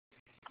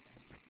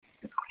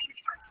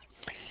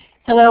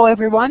Hello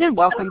everyone and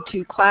welcome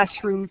to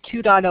Classroom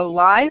 2.0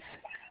 Live.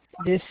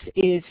 This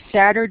is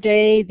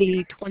Saturday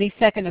the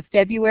 22nd of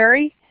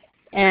February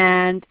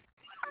and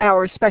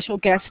our special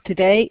guest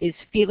today is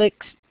Felix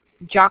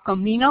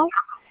Jacomino,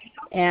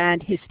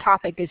 and his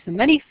topic is the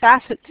many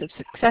facets of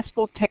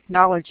successful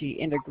technology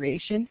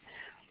integration.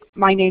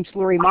 My name's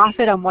Lori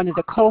Moffat. I'm one of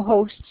the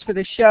co-hosts for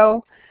the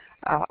show,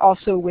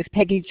 also with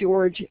Peggy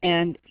George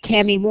and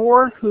Tammy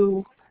Moore,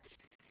 who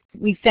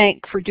we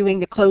thank for doing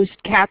the closed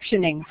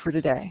captioning for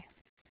today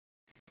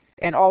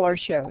and all our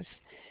shows.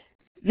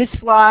 This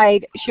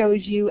slide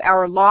shows you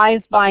our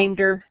live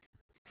binder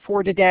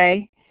for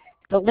today.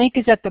 The link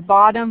is at the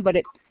bottom, but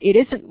it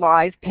isn't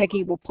live.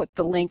 Peggy will put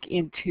the link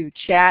into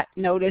chat.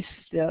 Notice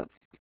the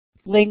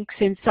links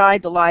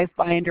inside the live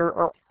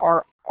binder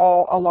are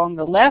all along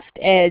the left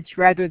edge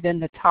rather than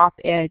the top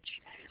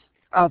edge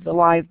of the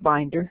live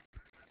binder.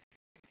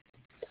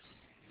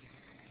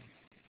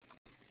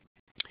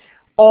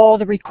 All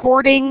the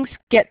recordings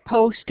get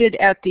posted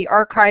at the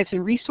Archives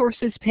and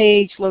Resources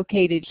page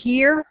located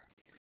here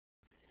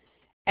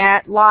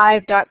at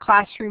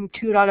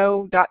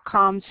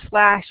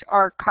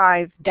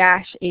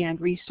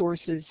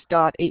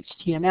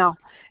live.classroom2.0.com/archive-and-resources.html.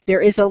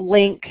 There is a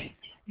link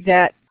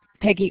that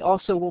Peggy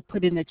also will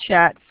put in the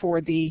chat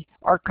for the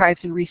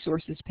Archives and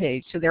Resources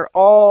page. So they're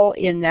all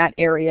in that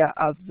area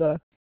of the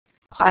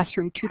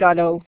Classroom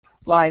 2.0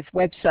 Live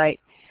website.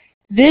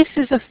 This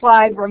is a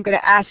slide where I'm going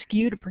to ask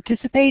you to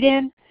participate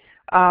in.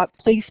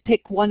 Please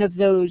pick one of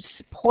those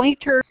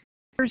pointers,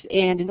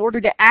 and in order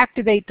to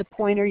activate the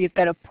pointer, you've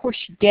got to push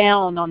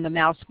down on the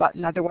mouse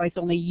button, otherwise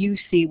only you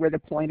see where the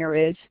pointer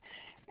is.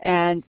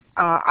 And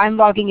I'm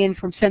logging in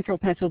from Central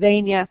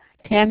Pennsylvania.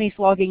 Tammy's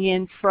logging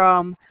in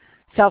from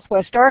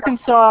Southwest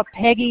Arkansas.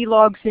 Peggy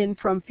logs in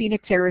from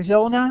Phoenix,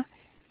 Arizona.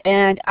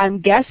 And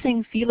I'm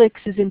guessing Felix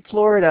is in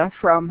Florida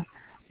from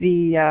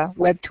the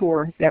web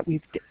tour that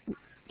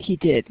he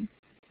did.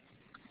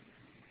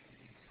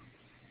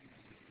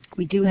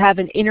 We do have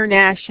an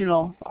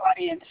international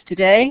audience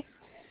today.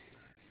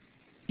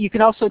 You can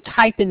also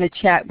type in the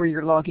chat where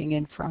you're logging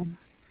in from.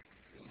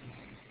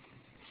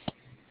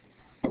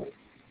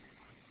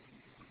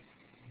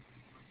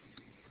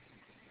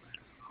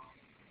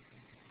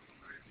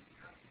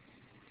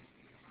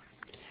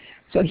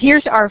 So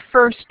here's our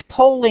first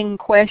polling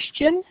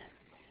question,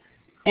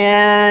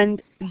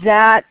 and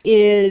that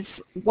is,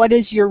 what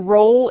is your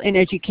role in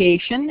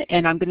education?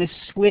 And I'm going to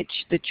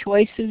switch the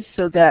choices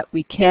so that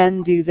we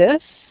can do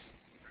this.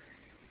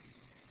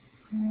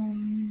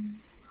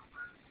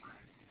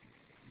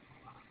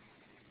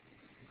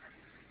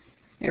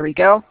 There we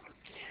go.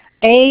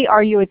 A,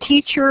 are you a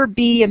teacher?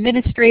 B,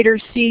 administrator.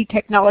 C,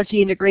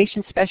 technology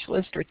integration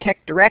specialist or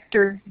tech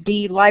director.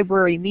 D,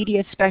 library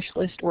media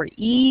specialist. Or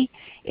E,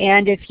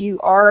 and if you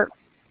are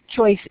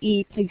choice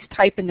E, please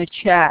type in the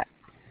chat.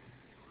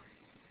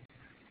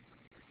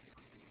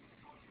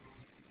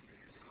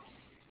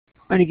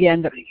 And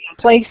again, the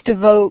place to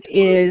vote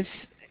is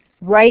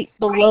right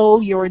below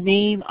your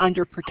name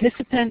under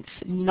participants,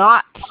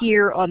 not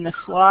here on the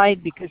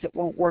slide because it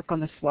won't work on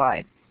the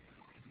slide.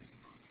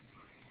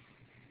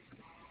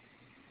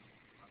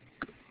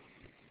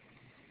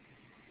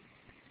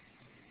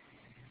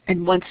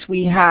 And once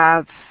we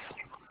have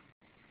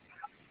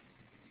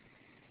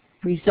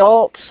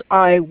results,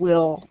 I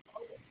will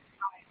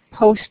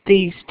post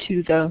these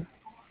to the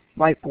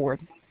whiteboard.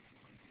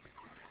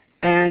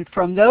 And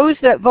from those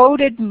that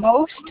voted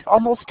most,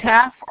 almost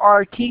half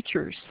are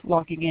teachers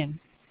logging in.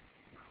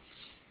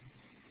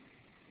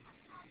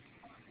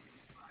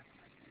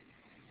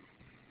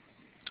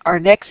 Our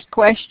next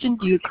question,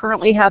 do you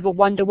currently have a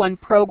one-to-one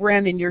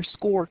program in your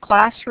school or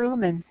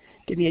classroom? And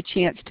give me a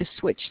chance to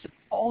switch the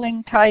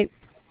polling type.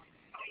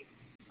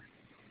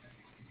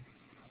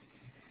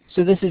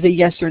 So this is a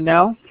yes or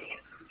no.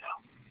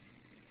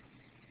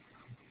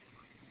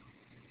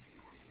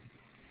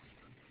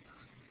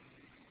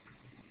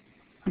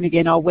 And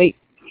again, I'll wait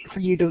for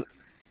you to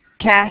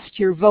cast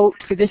your vote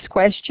for this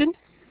question.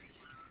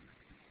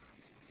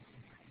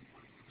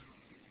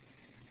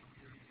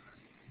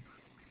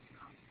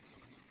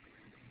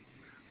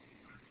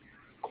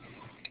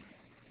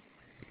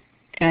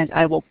 And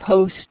I will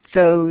post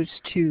those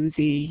to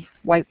the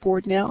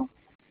whiteboard now.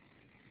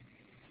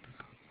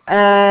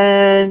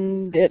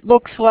 And it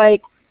looks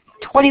like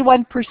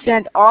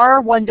 21% are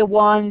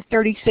one-to-one,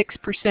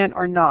 36%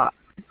 are not.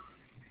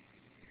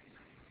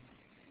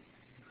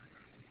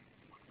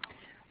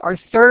 Our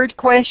third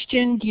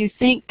question,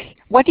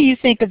 what do you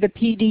think of the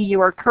PD you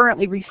are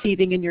currently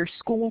receiving in your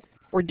school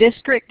or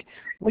district?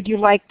 Would you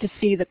like to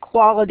see the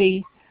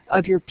quality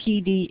of your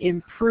PD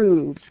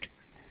improved?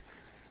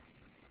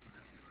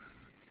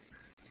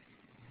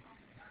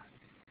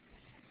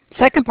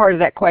 Second part of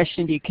that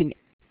question, you can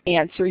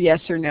answer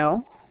yes or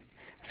no.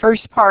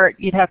 First part,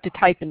 you'd have to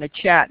type in the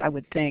chat, I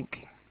would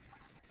think.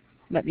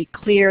 Let me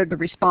clear the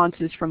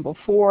responses from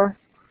before.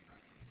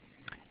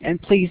 And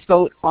please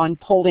vote on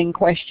polling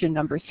question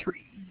number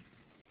 3.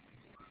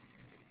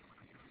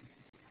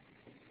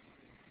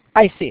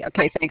 I see.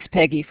 Okay, thanks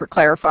Peggy for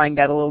clarifying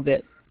that a little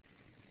bit.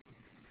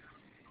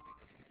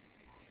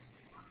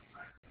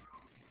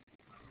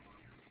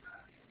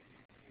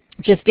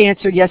 just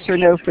answer yes or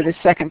no for the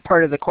second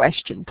part of the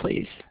question,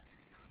 please.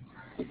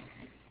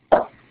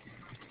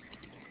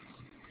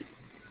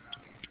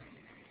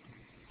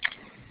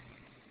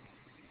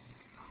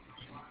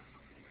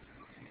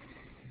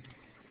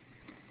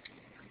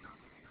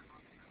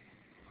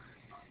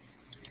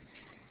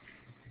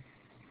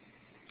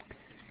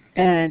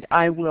 And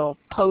I will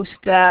post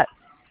that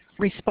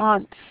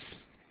response.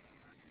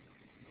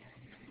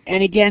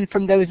 And again,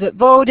 from those that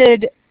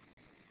voted,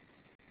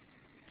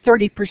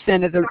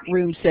 30% of the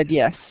room said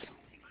yes.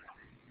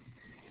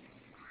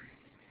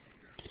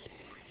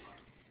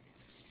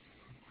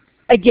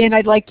 Again,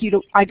 I'd like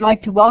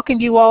to welcome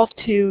you all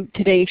to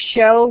today's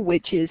show,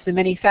 which is the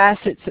many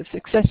facets of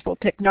successful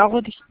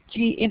technology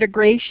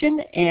integration,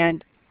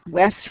 and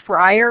Wes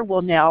Fryer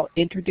will now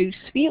introduce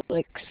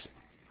Felix.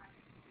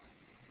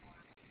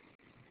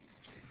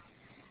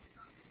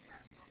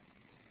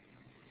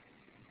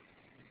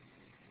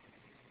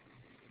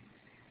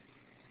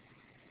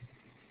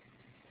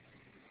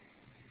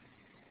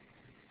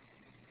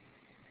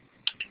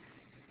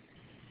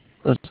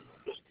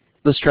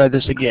 Let's try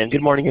this again.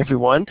 Good morning,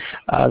 everyone.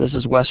 This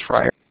is Wes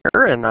Fryer,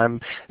 and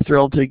I'm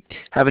thrilled to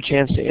have a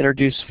chance to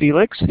introduce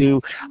Felix, who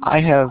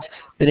I have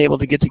been able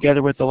to get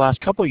together with the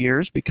last couple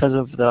years because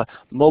of the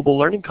Mobile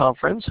Learning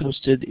Conference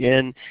hosted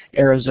in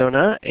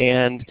Arizona.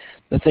 And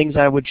the things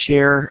I would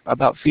share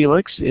about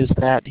Felix is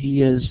that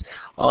he is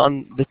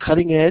on the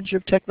cutting edge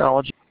of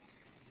technology,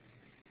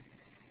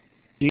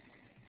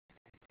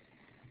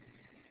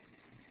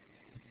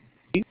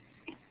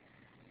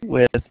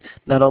 with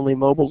not only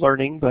mobile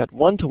learning but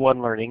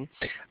one-to-one learning,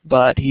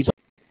 but he's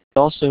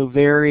also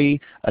very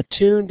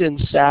attuned and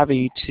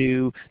savvy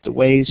to the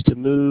ways to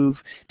move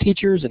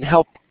teachers and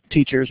help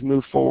teachers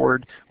move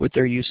forward with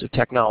their use of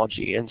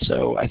technology. And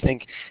so I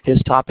think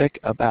his topic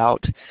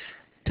about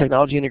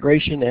technology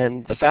integration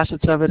and the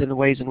facets of it and the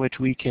ways in which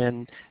we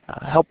can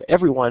help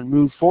everyone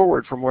move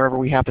forward from wherever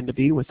we happen to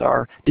be with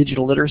our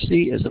digital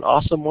literacy is an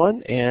awesome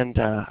one, and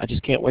I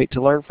just can't wait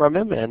to learn from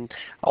him. And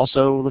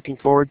also looking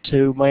forward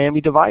to Miami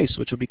Device,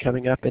 which will be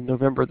coming up in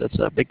November. That's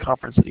a big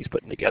conference that he's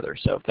putting together.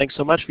 So thanks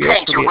so much, Felix.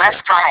 Thank you, Wes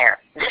Fryer.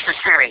 This is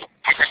Siri,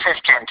 his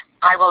assistant.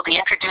 I will be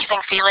introducing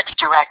Felix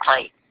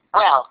directly.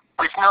 Well,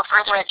 with no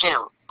further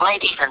ado,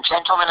 ladies and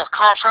gentlemen of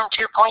Classroom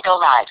 2.0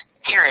 Live,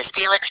 here is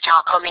Felix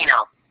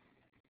Jacomino.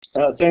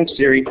 Thanks,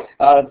 Siri.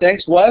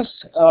 Thanks, Wes.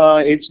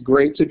 It's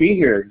great to be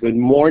here. Good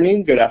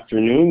morning, good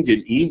afternoon,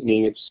 good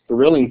evening. It's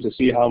thrilling to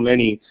see how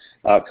many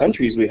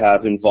countries we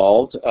have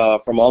involved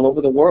from all over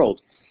the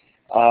world.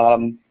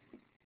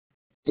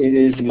 It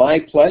is my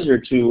pleasure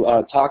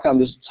to talk on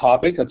this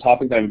topic, a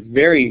topic that I'm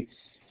very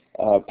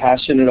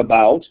passionate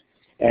about,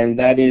 and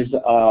that is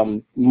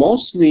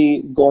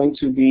mostly going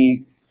to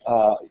be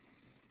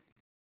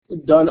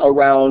done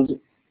around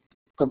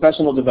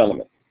professional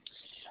development.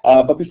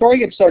 But before I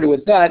get started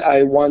with that,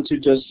 I want to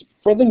just,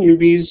 for the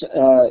newbies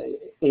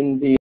in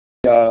the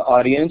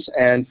audience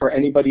and for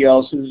anybody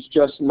else who's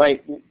just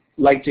might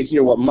like to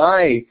hear what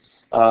my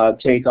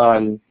take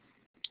on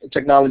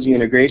technology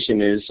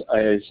integration is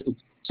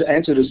to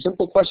answer the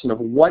simple question of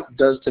what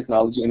does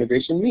technology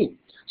integration mean?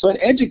 So in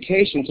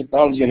education,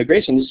 technology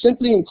integration is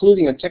simply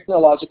including a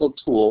technological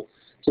tool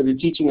to the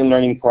teaching and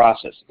learning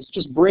process. It's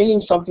just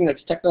bringing something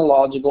that's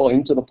technological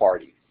into the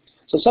party.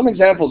 So some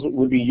examples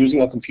would be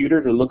using a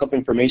computer to look up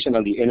information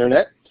on the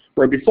internet,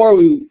 where before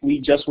we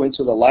just went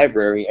to the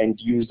library and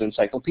used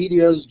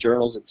encyclopedias,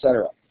 journals,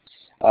 etc.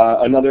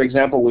 Another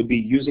example would be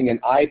using an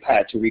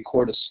iPad to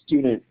record a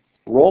student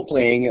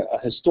role-playing a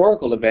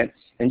historical event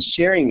and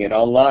sharing it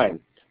online,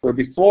 where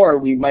before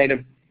we might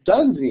have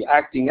done the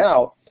acting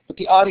out, but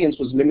the audience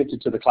was limited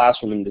to the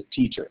classroom and the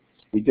teacher.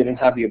 We didn't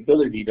have the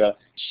ability to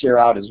share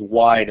out as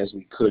wide as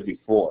we could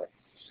before.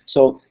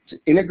 So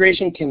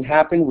integration can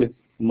happen with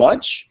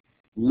much,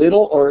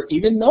 little, or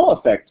even no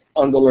effect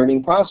on the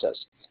learning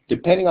process,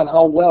 depending on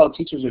how well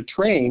teachers are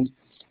trained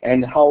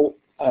and how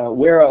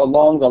where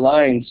along the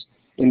lines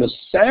in the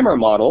SAMR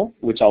model,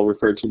 which I'll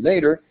refer to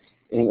later,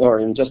 or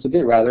in just a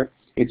bit rather,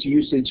 its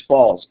usage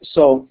falls.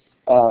 So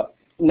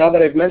now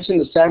that I've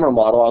mentioned the SAMR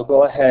model, I'll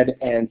go ahead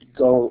and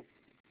go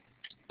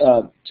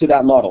to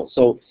that model.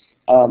 So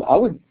I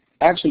would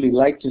actually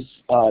like to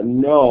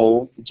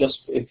know, just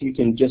if you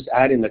can just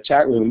add in the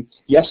chat room,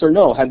 yes or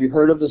no, have you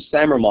heard of the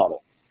SAMR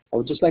model? I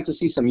would just like to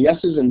see some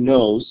yeses and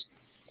nos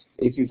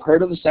if you've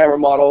heard of the SAMR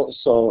model,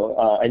 so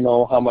I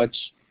know how much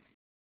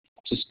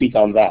to speak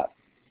on that.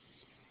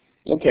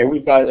 Okay,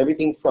 we've got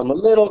everything from a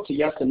little to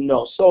yes and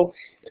no. So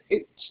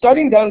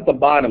starting down at the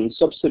bottom,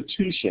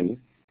 substitution.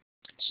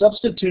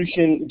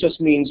 Substitution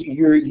just means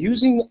you're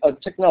using a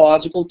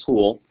technological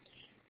tool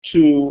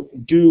to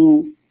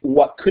do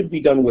what could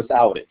be done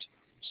without it.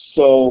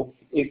 So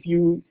if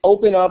you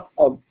open up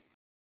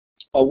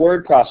a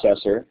word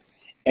processor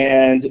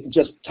and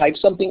just type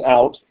something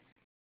out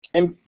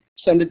and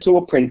send it to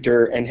a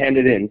printer and hand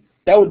it in,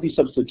 that would be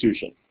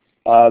substitution.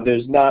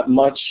 There's not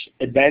much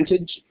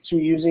advantage to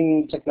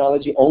using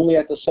technology only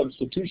at the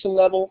substitution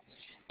level.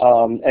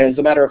 As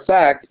a matter of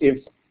fact,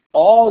 if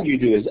all you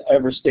do is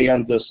ever stay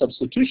on the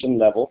substitution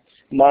level,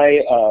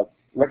 my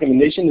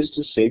recommendation is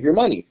to save your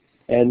money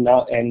and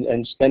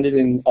spend it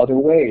in other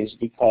ways,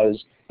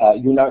 because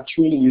you're not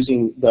truly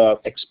using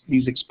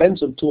these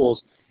expensive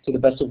tools to the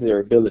best of their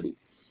ability.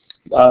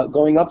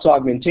 Going up to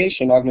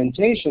augmentation,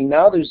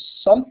 now there's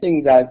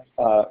something that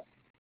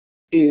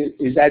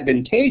is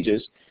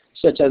advantageous,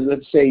 such as,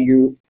 let's say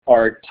you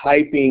are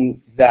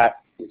typing that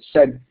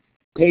said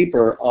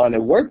paper on a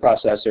word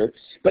processor,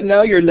 but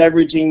now you're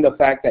leveraging the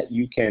fact that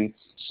you can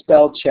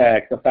spell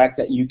check, the fact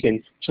that you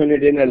can turn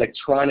it in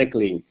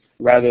electronically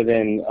rather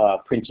than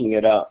printing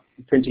it out,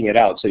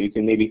 so you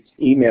can maybe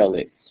email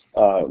it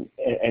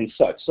and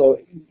such. So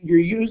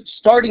you're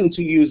starting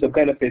to use the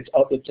benefits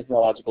of the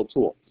technological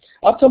tool.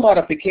 Up to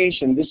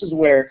modification, this is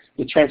where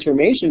the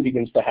transformation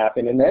begins to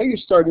happen, and now you're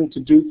starting to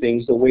do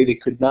things the way they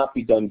could not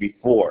be done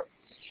before.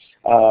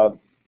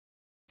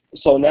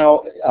 So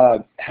now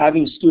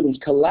having students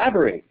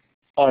collaborate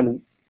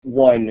on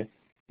one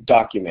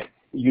document,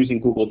 using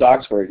Google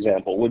Docs, for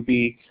example, would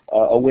be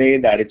a way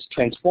that it's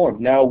transformed.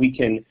 Now we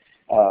can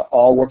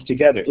all work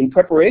together. In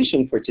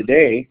preparation for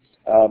today,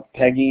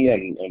 Peggy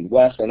and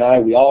Wes and I,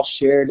 we all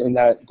shared in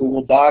that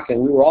Google Doc, and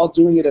we were all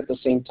doing it at the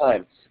same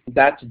time.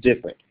 That's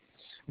different.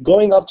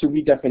 Going up to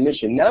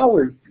redefinition, now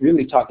we're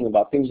really talking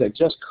about things that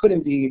just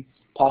couldn't be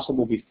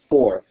possible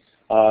before.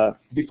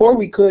 Before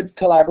we could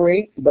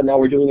collaborate, but now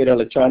we're doing it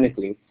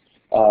electronically.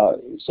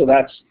 So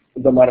that's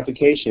the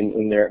modification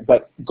in there.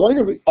 But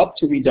going up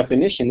to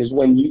redefinition is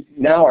when you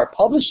now are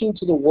publishing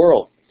to the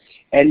world,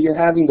 and you're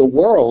having the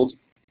world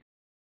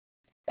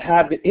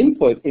have the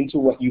input into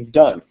what you've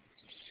done.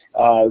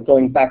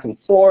 Going back and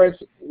forth,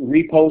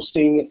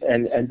 reposting,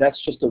 and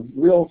that's just a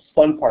real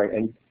fun part.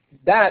 And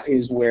that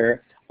is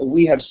where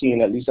we have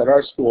seen, at least at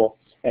our school,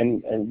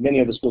 and many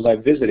of the schools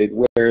I've visited,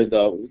 where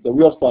the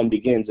real fun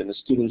begins, and the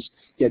students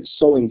get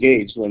so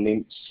engaged when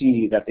they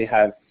see that they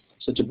have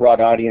such a broad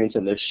audience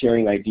and they're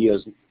sharing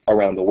ideas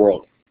around the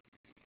world.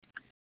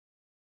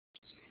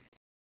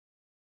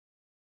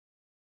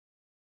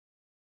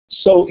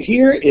 So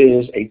here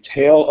is a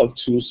tale of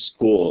two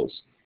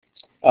schools.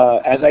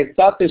 As I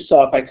thought this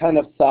up, I kind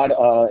of thought,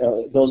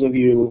 those of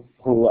you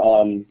who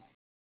are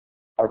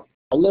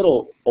a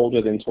little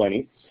older than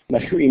 20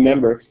 might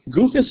remember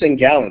Goofus and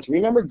Gallant.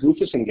 Remember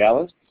Goofus and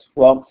Gallant?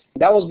 Well,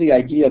 that was the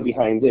idea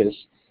behind this.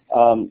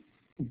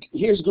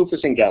 Here's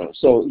Goofus and Gallant.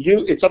 So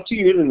it's up to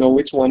you to know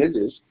which one it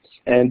is.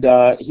 And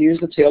here's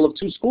the tale of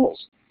two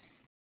schools.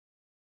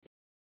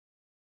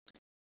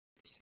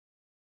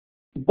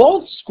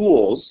 Both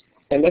schools,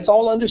 and let's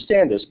all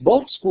understand this,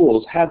 both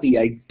schools have the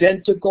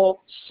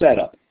identical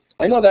setup.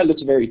 I know that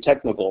looks very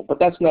technical, but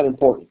that's not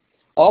important.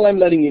 All I'm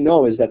letting you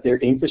know is that their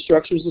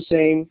infrastructure is the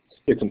same,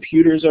 their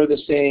computers are the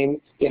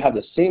same, they have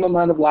the same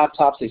amount of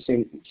laptops,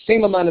 the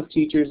same amount of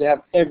teachers, they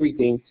have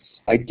everything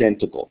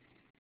identical.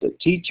 The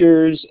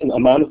teachers, and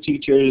amount of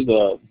teachers,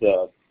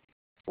 the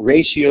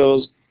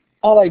ratios,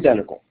 all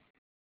identical.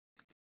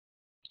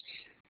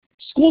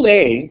 School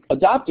A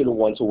adopted a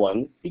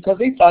one-to-one because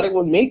they thought it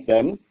would make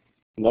them,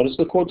 notice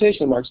the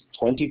quotation marks,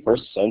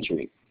 21st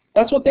century.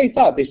 That's what they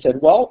thought. They said,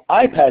 well,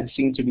 iPads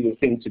seem to be the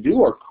thing to do,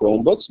 or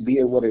Chromebooks, be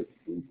it what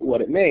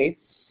it may.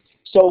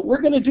 So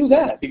we're going to do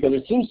that because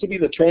it seems to be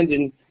the trend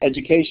in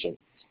education.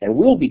 And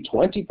we'll be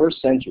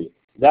 21st century.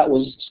 That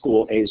was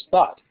School A's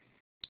thought.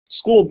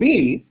 School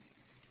B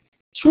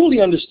truly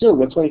understood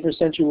what 21st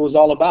century was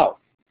all about.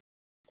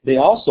 They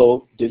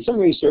also did some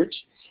research,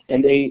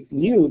 and they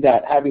knew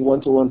that having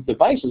one-to-one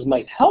devices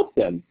might help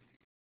them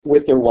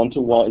with their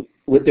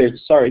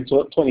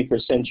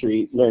 21st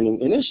century learning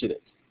initiative.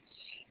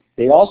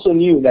 They also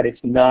knew that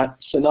it's not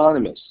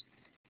synonymous.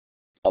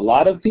 A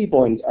lot of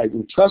people,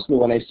 and trust me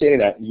when I say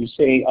that, you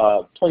say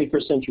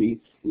 21st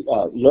century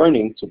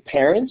learning to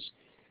parents,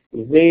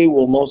 they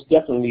will most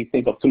definitely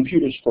think of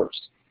computers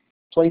first.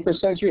 21st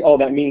century, oh,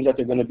 that means that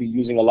they're going to be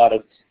using a lot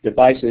of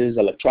devices,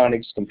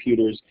 electronics,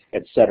 computers,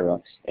 etc.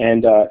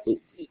 And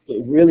it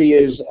really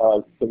is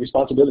the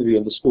responsibility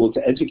of the school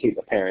to educate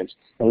the parents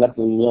and let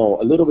them know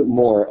a little bit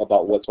more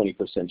about what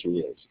 21st century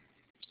is.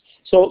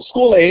 So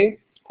School A,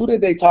 who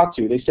did they talk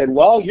to? They said,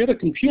 well, you're the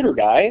computer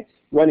guy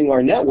running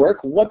our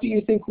network. What do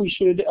you think we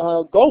should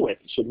go with?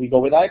 Should we go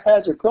with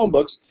iPads or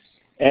Chromebooks?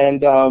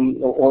 And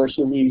or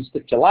should we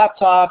stick to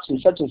laptops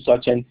and such and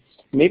such? And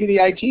maybe the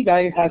IT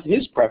guy has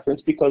his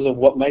preference because of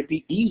what might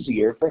be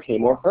easier for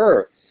him or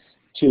her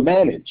to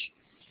manage.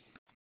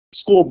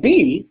 School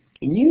B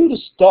knew to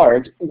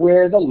start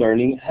where the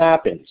learning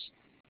happens.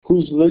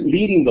 Who's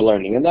leading the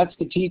learning? And that's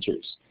the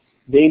teachers.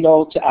 They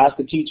know to ask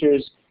the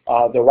teachers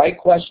the right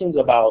questions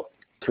about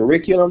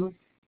curriculum,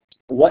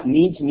 what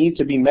needs need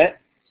to be met,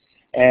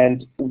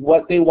 and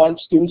what they want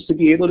students to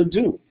be able to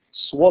do.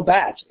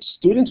 SWABAT,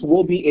 students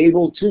will be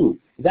able to.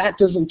 That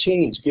doesn't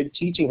change. Good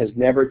teaching has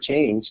never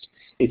changed.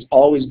 It's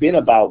always been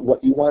about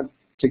what you want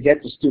to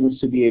get the students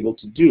to be able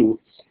to do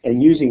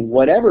and using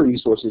whatever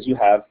resources you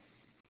have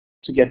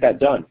to get that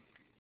done.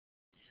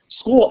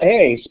 School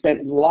A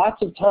spent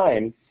lots of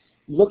time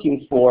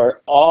looking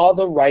for all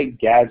the right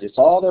gadgets,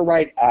 all the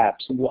right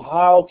apps.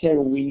 How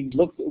can we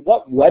look,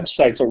 what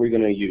websites are we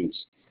going to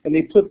use? And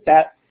they put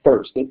that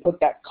first. They put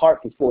that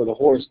cart before the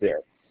horse there.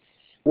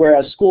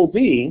 Whereas School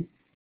B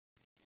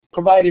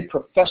provided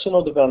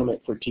professional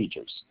development for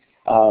teachers.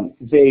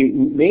 They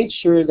made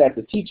sure that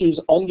the teachers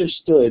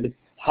understood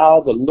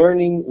how the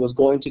learning was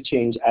going to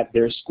change at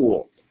their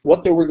school,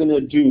 what they were going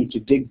to do to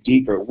dig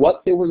deeper,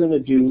 what they were going to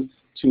do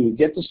to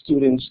get the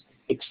students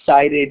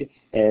excited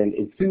and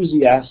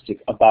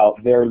enthusiastic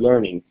about their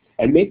learning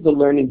and make the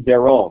learning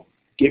their own,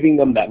 giving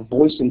them that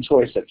voice and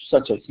choice that's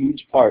such a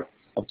huge part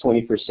of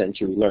 21st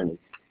century learning.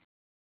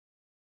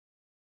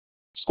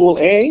 School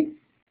A,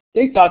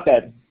 they thought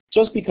that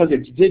just because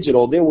it's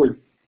digital, they were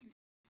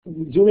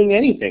doing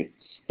anything.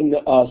 And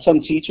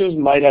some teachers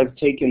might have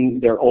taken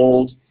their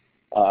old,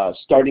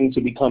 starting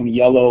to become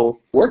yellow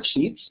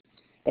worksheets,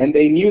 and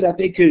they knew that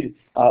they could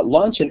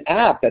launch an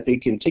app that they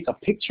can take a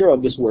picture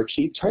of this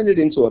worksheet, turn it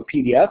into a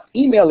PDF,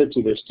 email it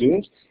to their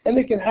students, and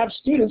they can have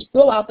students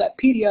fill out that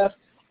PDF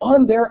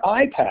on their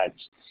iPads.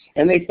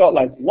 And they felt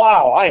like,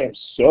 wow, I am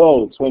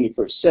so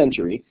 21st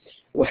century,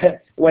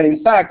 when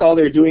in fact all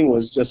they're doing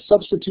was just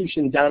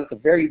substitution down at the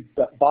very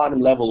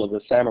bottom level of the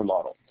SAMR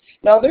model.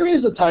 Now there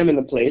is a time and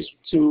a place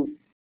to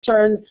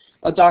turn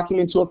a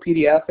document to a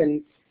PDF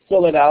and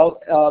fill it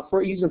out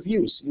for ease of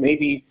use.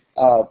 Maybe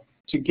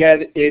to get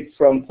it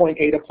from point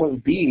A to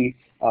point B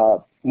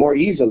more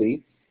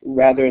easily,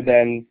 rather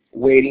than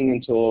waiting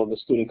until the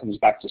student comes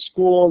back to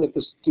school, if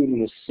the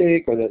student is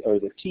sick or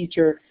the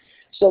teacher.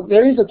 So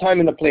there is a time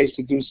and a place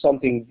to do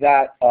something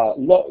that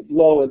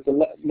low at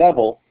the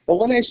level. But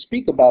when I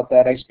speak about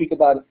that, I speak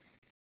about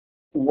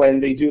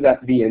when they do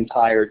that the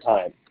entire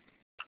time.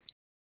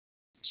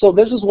 So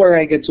this is where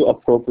I get to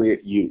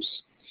appropriate use.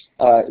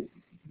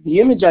 The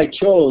image I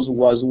chose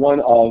was one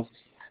of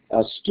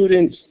a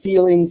student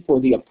feeling for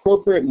the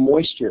appropriate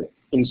moisture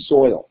in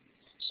soil.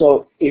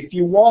 So if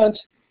you want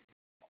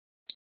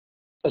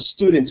a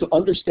student to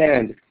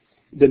understand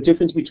the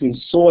difference between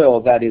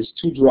soil that is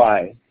too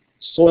dry,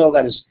 soil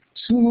that is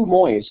too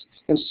moist,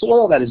 and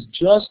soil that is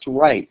just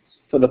right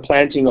for the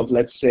planting of,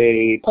 let's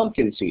say,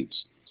 pumpkin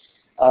seeds,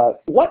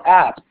 what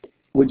app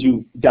would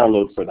you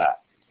download for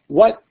that?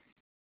 What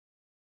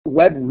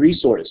web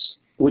resource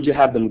would you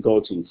have them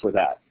go to for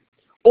that?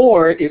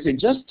 Or is it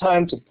just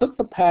time to put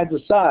the pads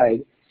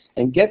aside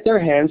and get their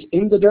hands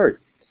in the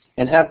dirt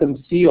and have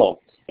them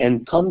feel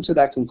and come to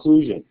that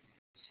conclusion?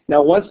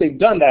 Now once they've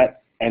done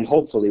that, and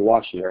hopefully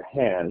wash their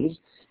hands,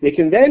 they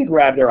can then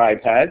grab their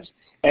iPads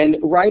and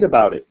write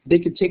about it. They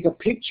could take a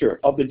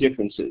picture of the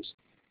differences.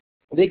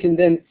 They can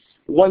then,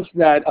 once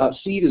that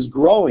seed is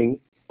growing,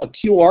 a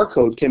QR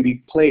code can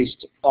be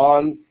placed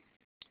on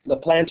the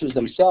planters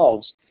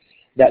themselves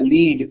that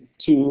lead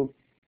to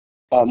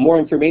more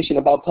information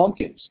about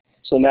pumpkins.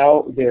 So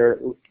now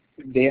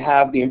they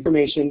have the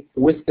information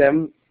with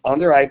them on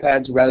their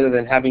iPads rather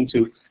than having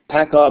to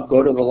pack up,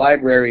 go to the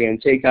library,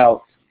 and take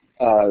out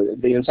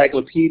the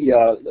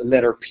encyclopedia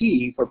letter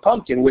P for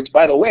pumpkin, which,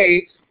 by the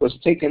way, was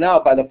taken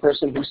out by the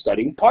person who's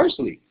studying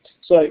parsley.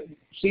 So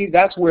see,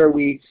 that's where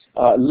we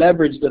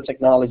leverage the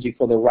technology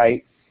for the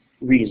right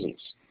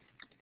reasons.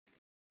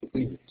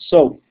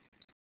 So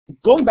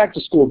going back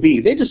to School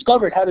B, they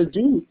discovered how to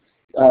do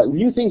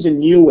new things in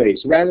new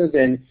ways rather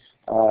than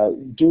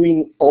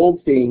doing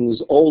old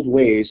things old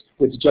ways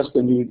with just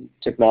the new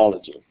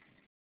technology.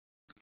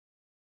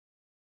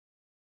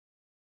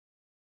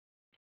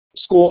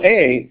 School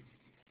A,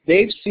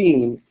 they've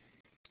seen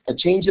a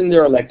change in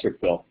their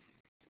electric bill,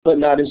 but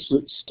not in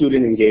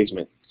student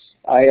engagement.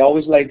 I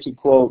always like to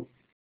quote,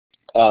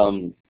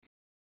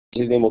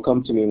 his name will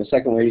come to me in a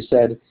second, where he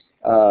said,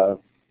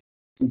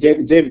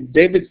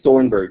 David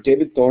Thornburg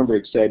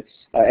said,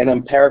 and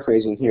I'm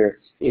paraphrasing here,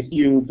 if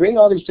you bring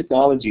all these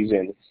technologies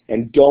in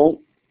and don't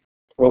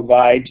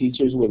provide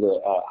teachers with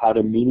how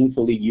to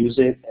meaningfully use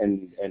it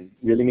and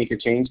really make a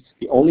change,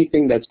 the only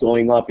thing that's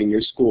going up in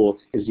your school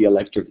is the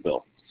electric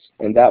bill.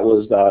 And that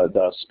was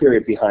the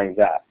spirit behind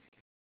that.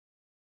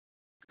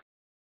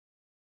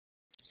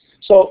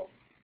 So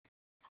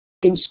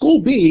in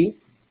School B,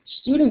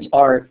 students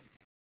are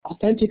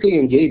authentically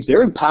engaged.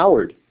 They're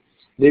empowered.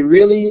 They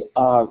really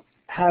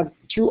have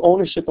true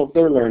ownership of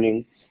their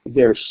learning.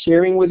 They're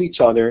sharing with each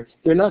other.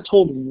 They're not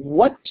told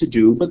what to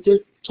do, but they're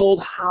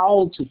told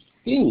how to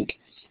think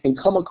and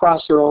come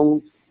across their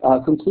own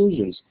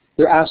conclusions.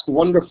 They're asked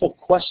wonderful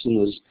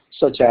questions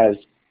such as,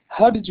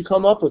 how did you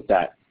come up with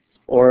that?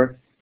 Or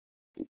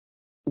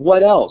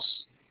what else?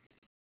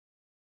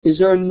 Is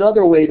there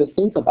another way to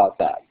think about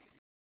that?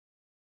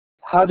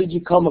 How did you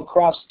come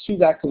across to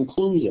that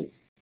conclusion?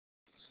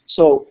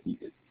 So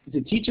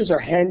the teachers are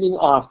handing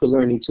off the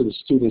learning to the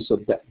students so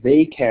that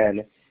they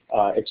can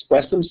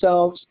express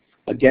themselves,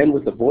 again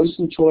with the voice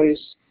and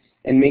choice,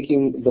 and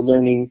making the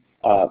learning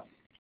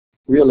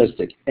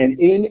realistic and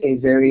in a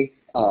very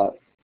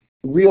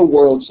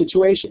real-world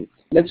situation.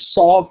 Let's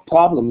solve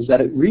problems that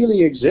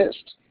really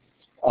exist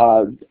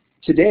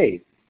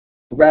today,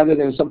 rather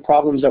than some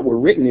problems that were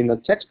written in a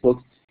textbook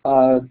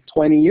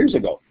 20 years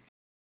ago.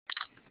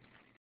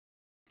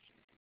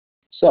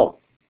 So,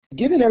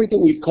 given everything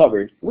we've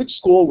covered, which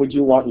school would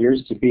you want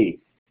yours to be?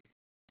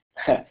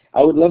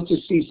 I would love to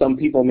see some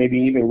people maybe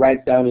even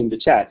write down in the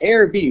chat, A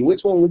or B,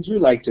 which one would you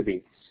like to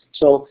be?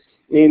 So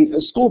in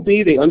School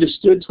B, they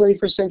understood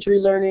 21st century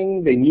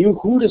learning. They knew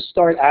who to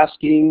start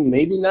asking,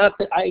 maybe not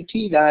the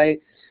IT guy.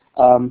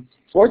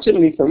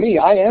 Fortunately for me,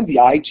 I am the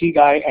IT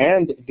guy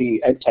and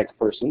the ed tech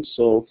person,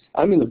 so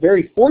I'm in a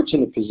very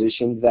fortunate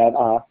position that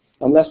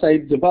unless I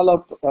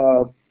develop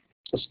a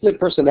split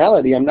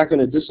personality, I'm not going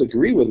to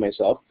disagree with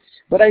myself.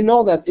 But I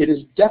know that it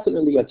is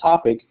definitely a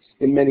topic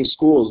in many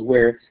schools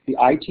where the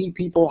IT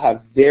people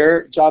have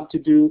their job to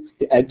do,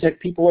 the ed tech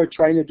people are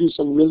trying to do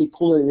some really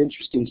cool and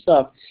interesting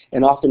stuff,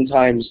 and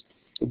oftentimes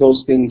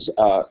those things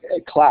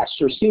clash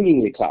or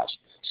seemingly clash.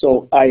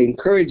 So I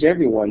encourage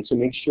everyone to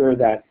make sure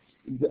that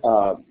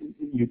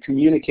you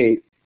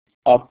communicate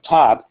up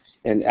top,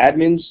 and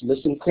admins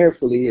listen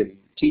carefully, and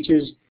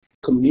teachers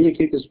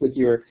communicate this with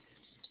your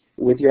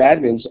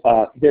admins.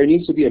 There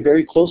needs to be a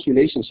very close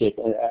relationship,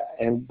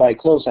 and by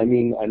close I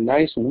mean a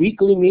nice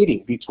weekly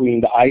meeting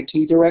between the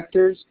IT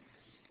directors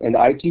and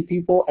the IT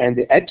people and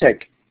the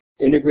EdTech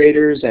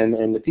integrators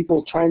and the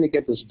people trying to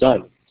get this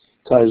done.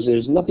 Because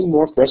there's nothing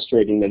more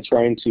frustrating than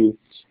trying to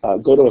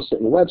go to a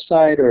certain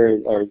website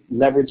or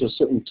leverage a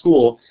certain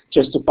tool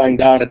just to find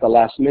out at the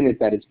last minute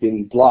that it's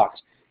been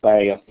blocked by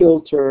a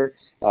filter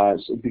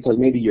because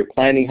maybe your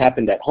planning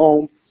happened at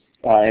home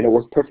and it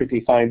worked perfectly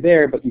fine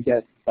there, but you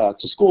get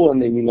to school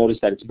and then you notice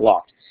that it's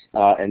blocked.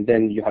 And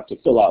then you have to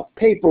fill out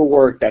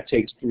paperwork that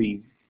takes 3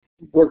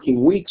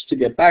 working weeks to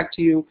get back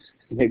to you.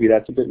 Maybe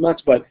that's a bit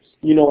much, but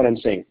you know what I'm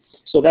saying.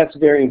 So that's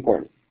very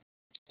important.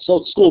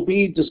 So School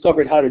B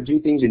discovered how to do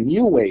things in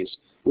new ways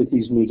with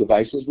these new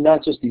devices,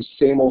 not just these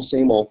same old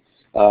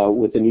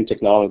with the new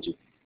technology.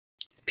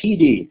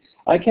 PD,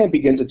 I can't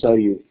begin to tell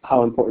you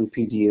how important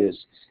PD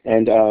is.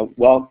 And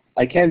well,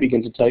 I can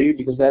begin to tell you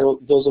because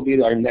those will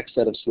be our next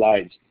set of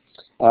slides.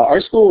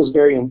 Our school was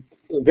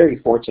very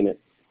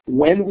fortunate.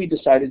 When we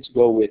decided to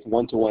go with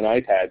one-to-one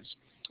iPads,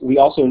 we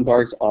also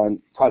embarked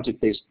on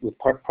project-based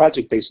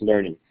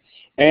learning.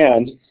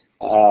 And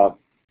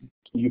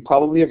you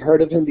probably have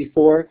heard of him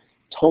before,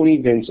 Tony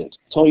Vincent.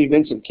 Tony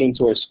Vincent came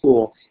to our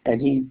school,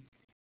 and he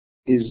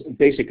is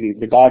basically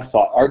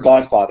our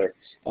godfather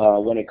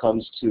when it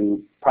comes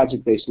to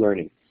project-based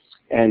learning,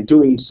 and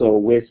doing so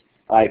with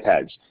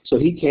iPads. So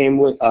he came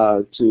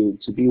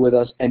to be with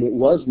us, and it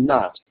was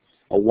not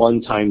a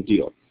one-time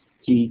deal.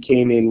 He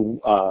came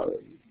in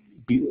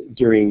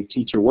during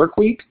teacher work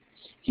week.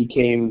 He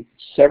came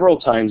several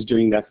times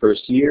during that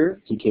first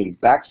year. He came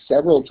back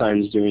several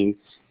times during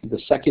the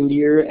second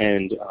year,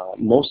 and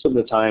most of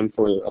the time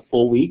for a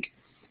full week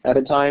at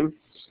a time,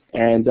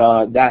 and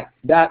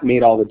that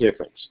made all the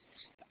difference.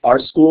 Our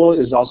school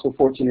is also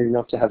fortunate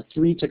enough to have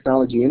 3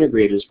 technology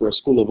integrators for a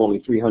school of only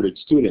 300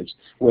 students,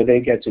 where they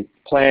get to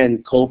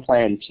plan,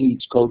 co-plan,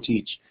 teach,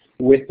 co-teach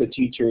with the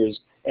teachers,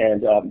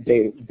 and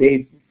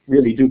they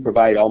really do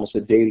provide almost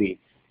a daily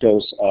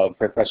dose of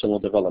professional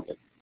development.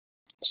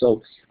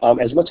 So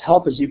as much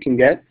help as you can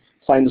get,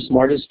 find the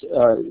smartest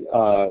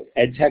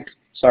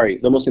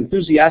the most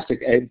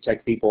enthusiastic ed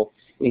tech people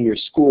in your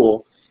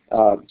school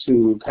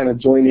to kind of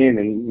join in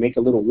and make a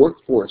little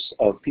workforce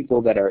of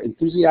people that are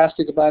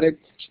enthusiastic about it,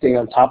 stay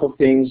on top of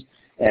things,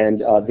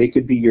 and they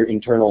could be your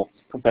internal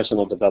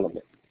professional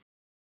development.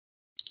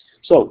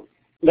 So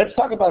let's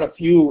talk about a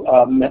few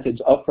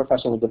methods of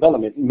professional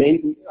development,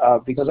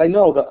 because I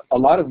know that a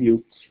lot of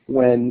you,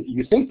 when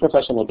you think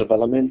professional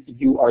development,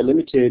 you are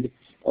limited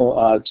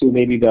to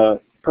maybe the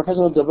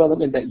professional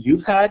development that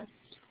you've had,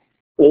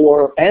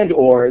 or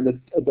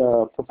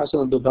the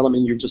professional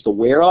development you're just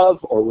aware of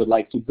or would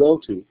like to go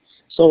to.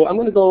 So I'm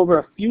going to go over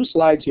a few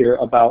slides here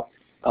about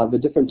the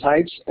different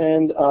types,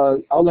 and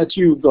I'll let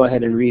you go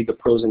ahead and read the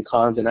pros and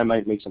cons, and I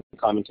might make some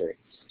commentary.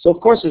 So of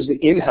course there's the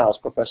in-house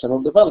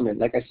professional development.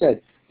 Like I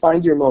said,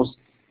 find your most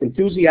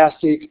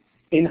enthusiastic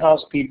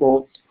in-house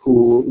people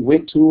who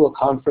went to a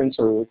conference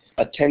or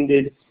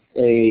attended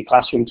a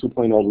Classroom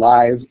 2.0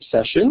 live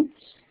session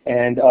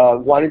and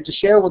wanted to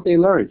share what they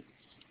learned.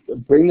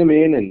 Bring them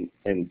in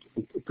and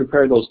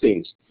prepare those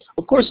things.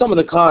 Of course, some of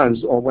the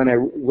cons, or when I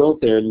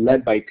wrote there,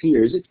 led by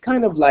peers, it's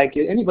kind of like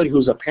anybody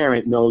who's a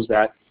parent knows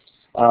that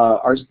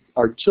our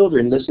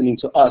children listening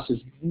to us is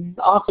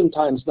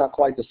oftentimes not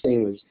quite the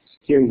same as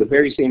hearing the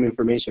very same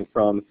information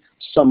from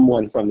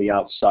someone from the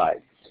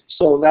outside.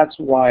 So that's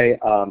why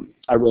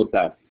I wrote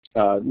that.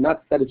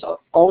 Not that it's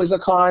always a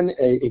con.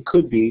 It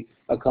could be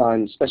a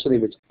con, especially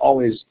if it's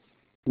always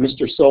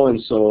Mr.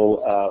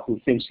 So-and-so who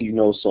thinks he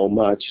knows so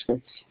much.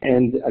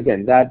 And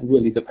again, that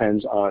really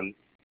depends on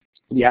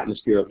the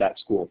atmosphere of that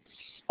school.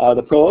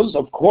 The pros,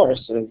 of course,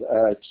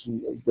 it's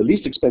the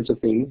least expensive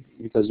thing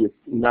because you're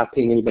not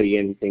paying anybody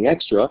anything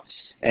extra,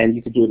 and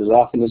you can do it as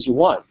often as you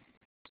want.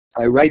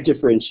 I write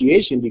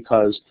differentiation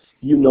because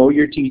you know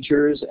your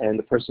teachers, and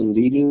the person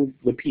leading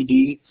the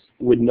PD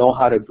would know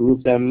how to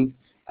group them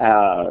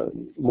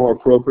more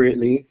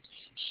appropriately.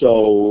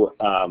 So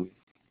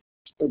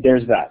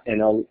there's that,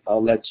 and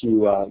I'll let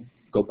you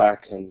go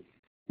back and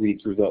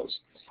read through those.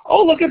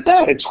 Oh, look at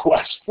that! It's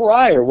Wes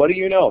Fryer. What do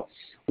you know?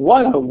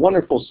 what a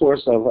wonderful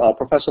source of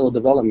professional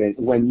development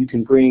when you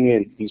can bring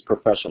in these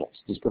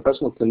professionals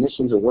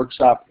clinicians and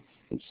workshops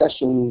and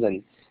sessions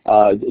and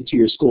to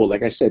your school.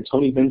 Like I said,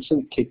 Tony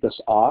Vincent kicked us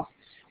off.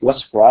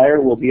 Wes Fryer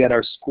will be at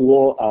our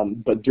school,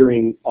 but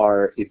during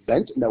our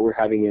event that we're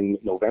having in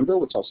November,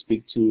 which I'll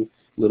speak to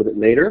a little bit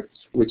later,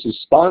 which is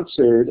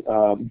sponsored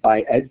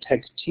by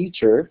EdTech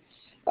Teacher.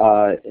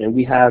 And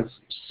we have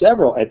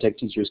several EdTech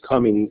teachers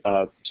coming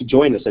to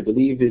join us. I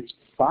believe it's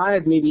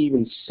 5, maybe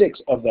even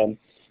 6 of them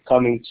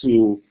coming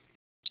to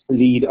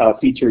lead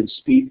featured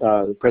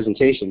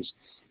presentations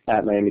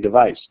at Miami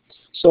Device.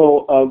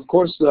 So of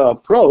course the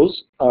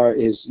pros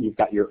is you've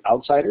got your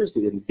outsiders,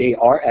 they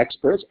are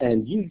experts,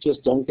 and you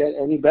just don't get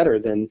any better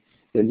than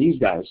these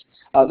guys.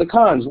 The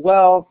cons,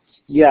 well,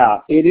 yeah,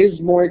 it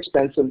is more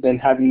expensive than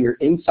having your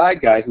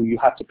inside guy who you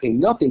have to pay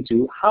nothing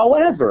to.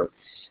 However,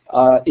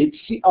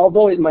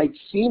 although it might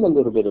seem a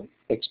little bit of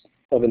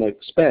an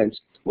expense,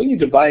 when you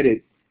divide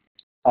it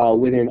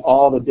within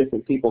all the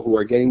different people who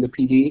are getting the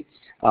PD,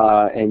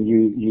 and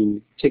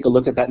you take a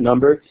look at that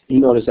number, you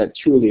notice that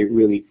truly it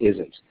really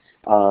isn't.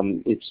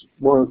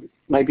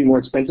 Might be more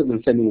expensive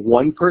than sending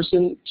one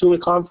person to a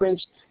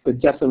conference, but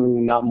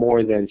definitely not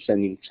more than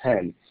sending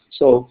 10.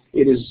 So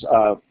it is,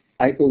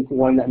 I think,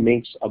 one that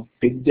makes a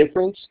big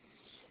difference.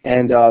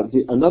 And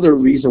another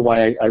reason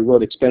why I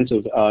wrote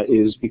expensive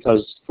is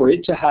because for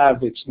it to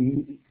have its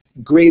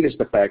greatest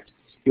effect,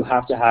 you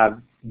have to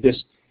have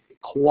this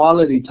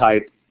quality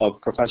type of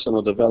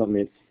professional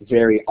development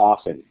very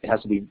often. It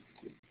has to be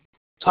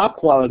top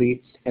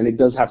quality, and it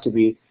does have to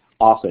be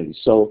often.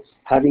 So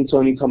having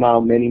Tony come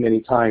out many,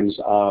 many times,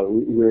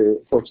 we're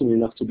fortunate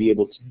enough to be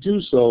able to do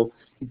so,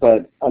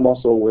 but I'm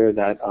also aware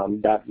that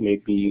that may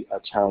be a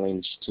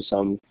challenge to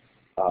some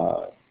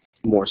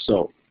more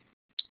so.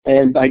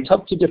 And by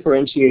tough to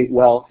differentiate,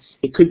 well,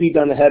 it could be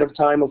done ahead of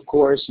time, of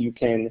course. You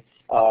can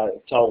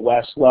tell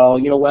Wes, well,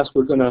 you know, Wes,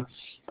 we're going to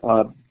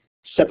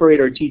separate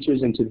our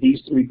teachers into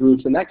these 3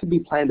 groups, and that could be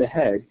planned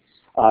ahead.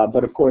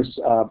 But of course,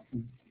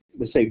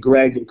 let's say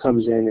Greg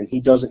comes in and he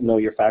doesn't know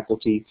your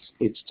faculty.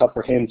 It's tough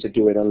for him to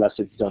do it unless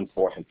it's done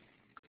for him.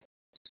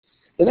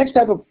 The next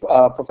type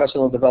of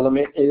professional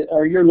development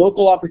are your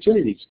local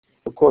opportunities.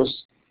 Of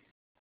course,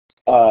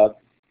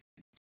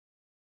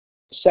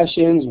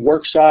 sessions,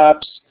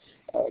 workshops,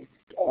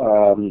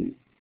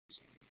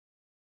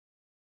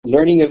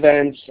 learning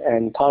events,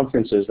 and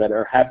conferences that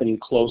are happening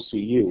close to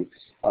you.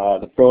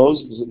 The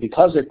pros,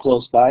 because they're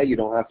close by, you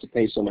don't have to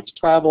pay so much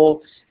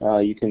travel.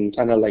 You can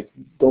kind of like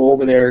go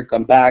over there,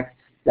 come back.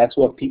 That's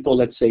what people,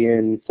 let's say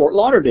in Fort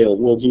Lauderdale,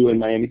 will do in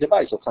Miami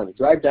Device. They'll kind of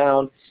drive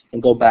down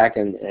and go back,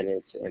 and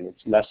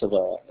it's less of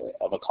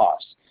a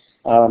cost.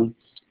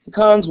 The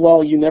cons,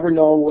 well, you never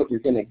know what you're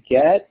going to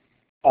get.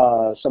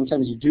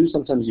 Sometimes you do,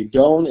 sometimes you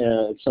don't.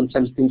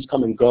 Sometimes things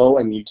come and go,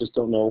 and you just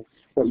don't know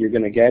what you're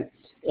going to get.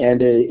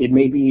 And it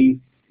may be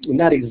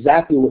not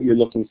exactly what you're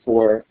looking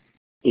for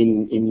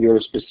in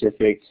your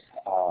specific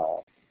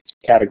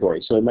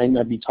category. So it might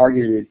not be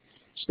targeted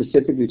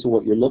specifically to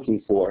what you're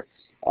looking for.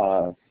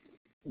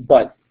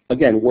 But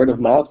again, word of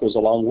mouth goes a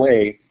long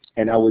way,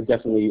 and I would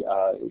definitely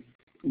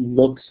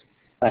look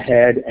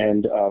ahead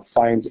and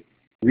find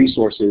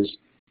resources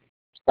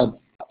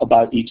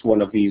about each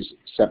one of these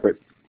separate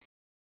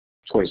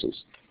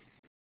choices.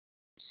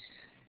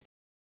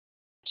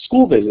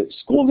 School visits.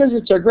 School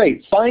visits are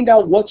great. Find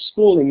out what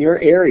school in your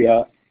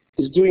area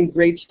is doing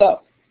great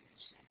stuff.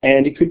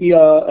 And it could be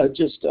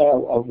just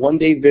a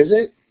one-day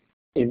visit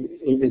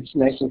if it's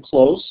nice and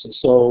close.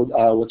 So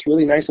what's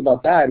really nice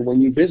about that,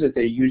 when you visit,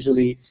 they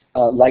usually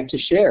like to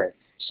share.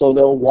 So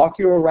they'll walk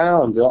you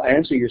around. They'll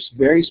answer your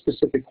very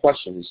specific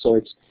questions. So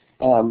it's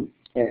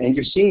and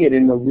you're seeing it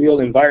in the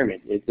real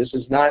environment. This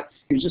is not,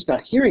 you're just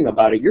not hearing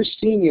about it. You're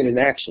seeing it in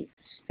action.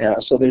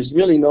 So there's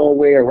really no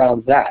way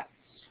around that.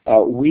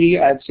 We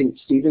at St.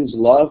 Stephen's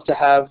love to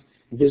have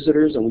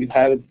visitors, and we've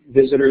had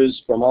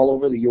visitors from all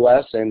over the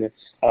U.S. and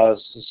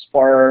as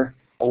far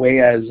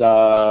away as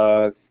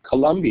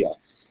Colombia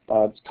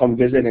to come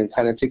visit and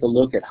kind of take a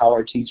look at how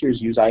our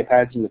teachers use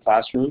iPads in the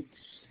classroom.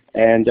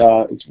 And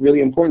it's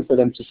really important for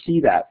them to see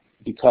that,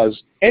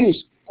 because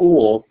any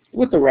school,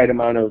 with the right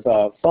amount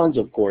of funds,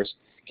 of course,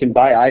 can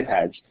buy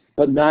iPads,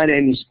 but not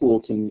any school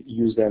can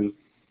use them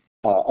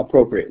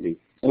appropriately.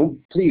 And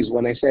please,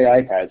 when I say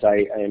iPads,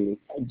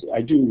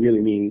 I do really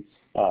mean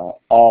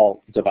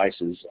all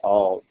devices,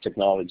 all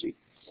technology.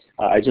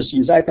 I just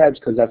use iPads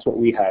because that's what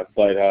we have,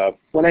 but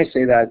when I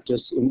say that,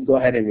 just go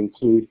ahead and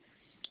include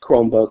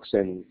Chromebooks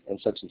and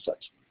such and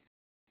such.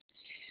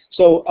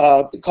 So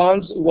the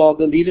cons, well,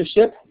 the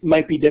leadership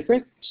might be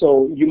different.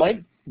 So you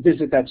might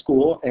visit that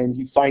school and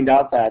you find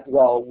out that,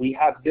 well, we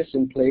have this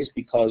in place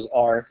because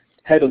our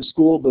head of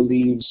school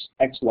believes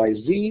X, Y,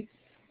 Z,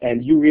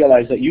 and you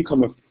realize that you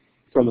come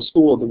from a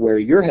school where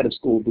your head of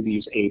school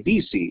believes A,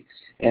 B, C,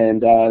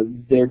 and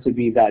there could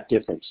be that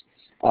difference.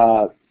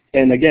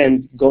 And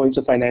again, going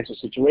to financial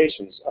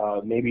situations,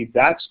 maybe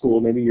that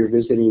school, maybe you're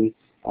visiting,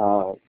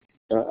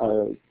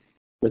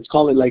 let's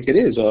call it like it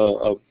is,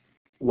 a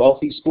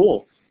wealthy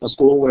school, a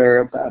school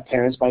where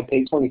parents might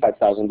pay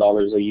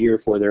 $25,000 a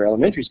year for their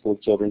elementary school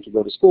children to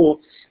go to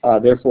school.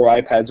 Therefore,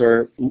 iPads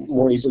are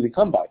more easily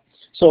come by.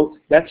 So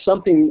that's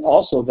something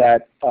also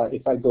that,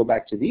 if I go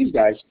back to these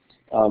guys,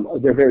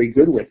 they're very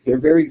good with. They're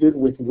very good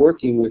with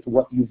working with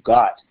what you've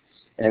got.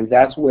 And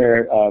that's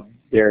where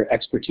their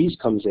expertise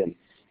comes in.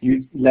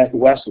 You let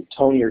Wes or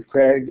Tony or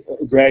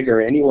Greg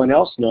or anyone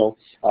else know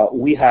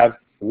we have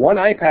one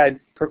iPad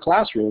per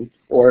classroom,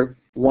 or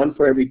one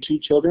for every 2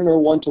 children, or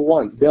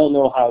 1-to-1. They'll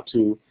know how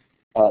to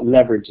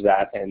leverage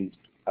that and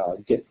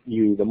get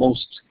you the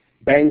most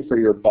bang for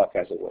your buck,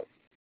 as it were.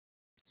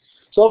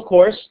 So of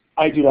course,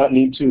 I do not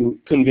need to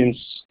convince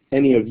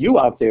any of you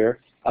out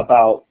there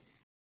about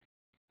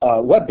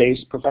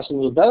web-based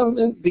professional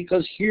development,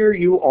 because here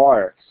you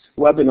are.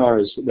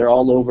 Webinars, they're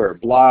all over,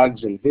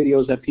 blogs and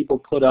videos that people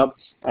put up,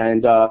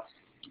 and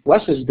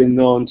Wes has been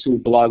known to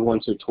blog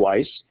once or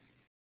twice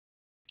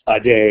a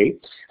day,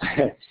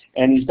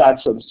 and he's got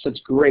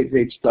such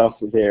great stuff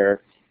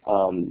there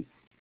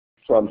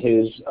from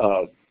his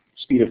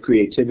Speed of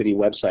Creativity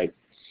website.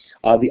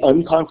 The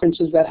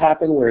unconferences that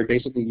happen, where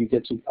basically you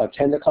get to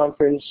attend a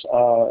conference,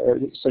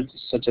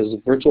 such as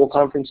virtual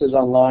conferences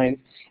online,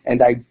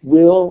 and I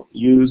will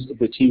use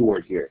the T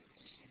word here,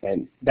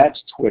 and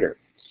that's Twitter.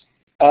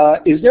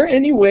 Is there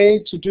any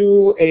way to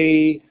do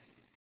a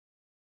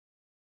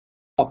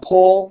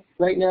poll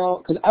right now?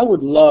 Because I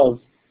would love,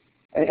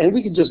 and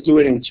we could just do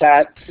it in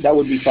chat, that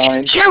would be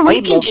fine. Sure,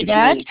 we can do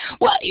that.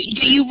 Well,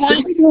 do you want...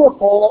 If we do a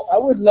poll, I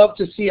would love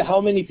to see how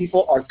many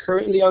people are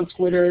currently on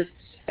Twitter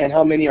and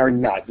how many are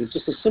not. It's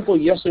just a simple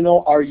yes or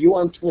no. Are you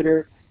on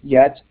Twitter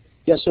yet?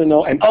 Yes or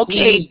no? And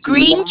okay,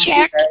 green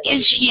check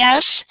is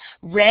yes,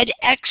 red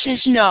X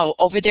is no,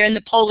 over there in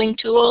the polling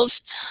tools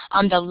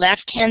on the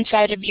left-hand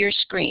side of your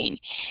screen.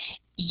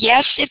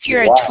 Yes if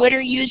you're a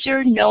Twitter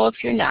user, no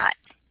if you're not.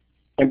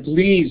 And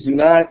please do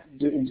not,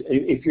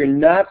 if you're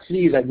not,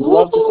 please, I'd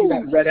love to see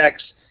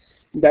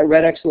that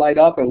red X light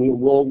up, and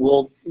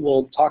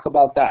we'll talk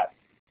about that.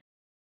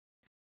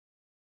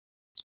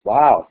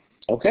 Wow.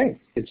 Okay.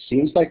 It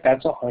seems like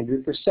that's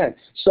 100%.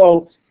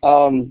 So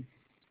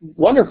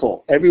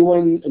wonderful.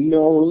 Everyone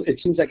knows. It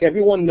seems like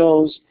everyone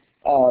knows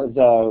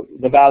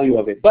the value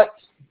of it. But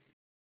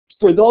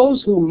for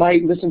those who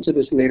might listen to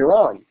this later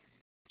on,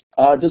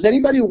 does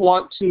anybody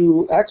want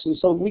to actually?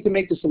 So we can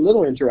make this a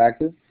little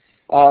interactive.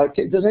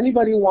 Does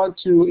anybody want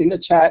to, in the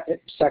chat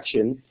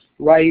section,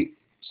 write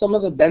some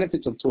of the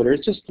benefits of Twitter?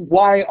 It's just,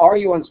 why are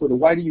you on Twitter?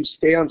 Why do you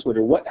stay on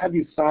Twitter? What have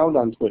you found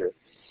on Twitter?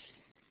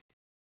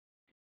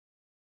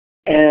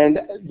 And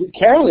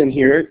Carolyn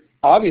here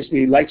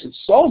obviously likes it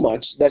so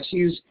much that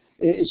she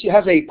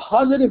has a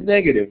positive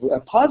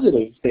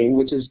thing,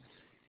 which is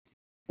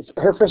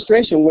her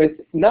frustration with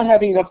not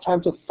having enough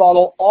time to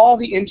follow all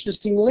the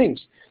interesting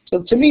links.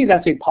 So to me,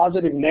 that's a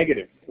positive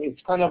negative.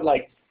 It's kind of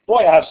like,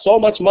 boy, I have so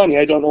much money,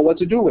 I don't know what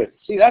to do with.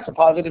 See, that's a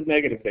positive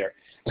negative there.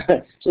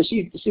 So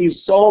she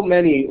sees so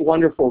many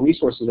wonderful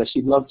resources that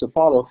she'd love to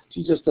follow.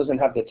 She just doesn't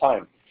have the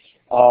time.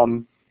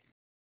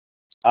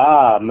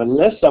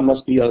 Melissa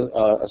must be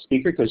a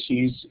speaker, because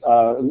she's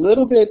a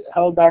little bit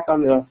held back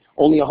on the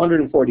only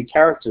 140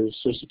 characters,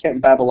 so she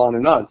can't babble on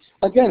and on.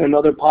 Again,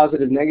 another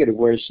positive negative,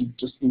 where she'd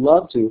just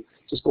love to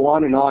just go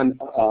on and on,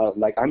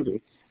 like I'm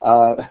doing,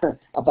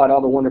 about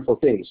all the wonderful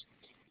things.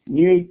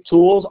 New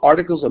tools,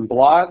 articles, and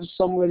blogs,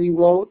 somebody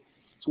wrote.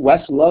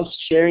 Wes loves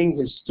sharing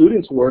his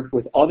students' work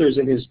with others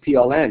in his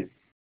PLN.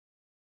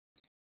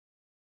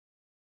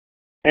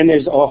 And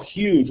there's a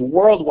huge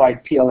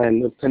worldwide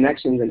PLN with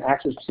connections and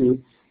access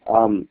to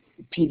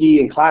PD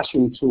and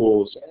classroom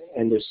tools,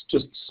 and there's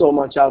just so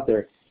much out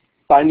there.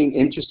 Finding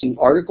interesting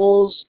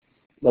articles.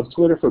 Love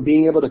Twitter for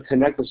being able to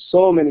connect with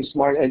so many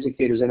smart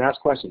educators and ask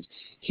questions.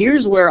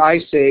 Here's where I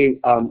say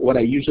what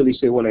I usually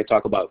say when I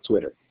talk about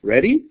Twitter.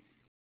 Ready?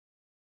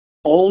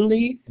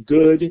 Only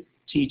good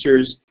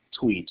teachers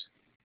tweet.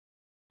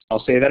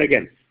 I'll say that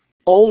again.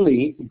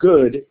 Only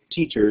good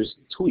teachers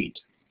tweet.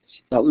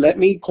 Now let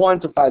me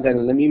quantify that,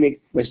 and let me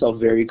make myself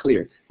very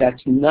clear.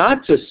 That's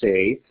not to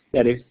say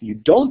that if you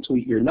don't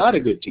tweet, you're not a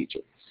good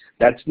teacher.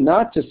 That's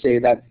not to say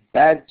that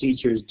bad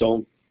teachers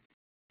don't,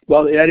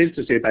 well, that is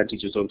to say bad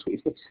teachers don't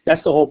tweet.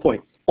 That's the whole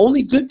point.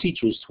 Only good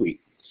teachers tweet.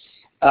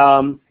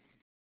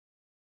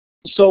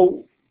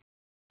 So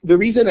the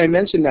reason I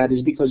mention that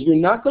is because you're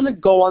not going to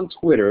go on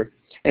Twitter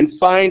and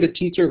find a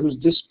teacher who's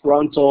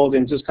disgruntled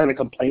and just kind of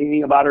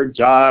complaining about her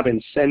job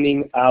and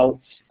sending out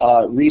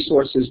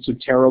resources to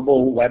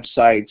terrible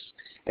websites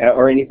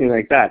or anything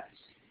like that.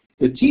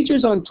 The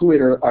teachers on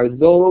Twitter are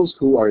those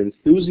who are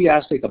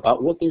enthusiastic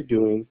about what they're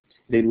doing.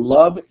 They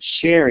love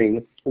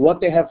sharing what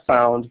they have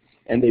found,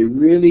 and they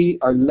really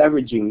are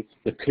leveraging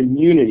the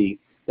community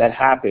that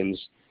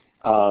happens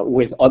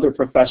with other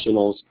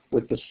professionals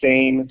with the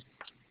same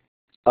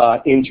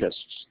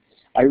interests.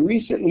 I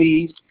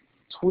recently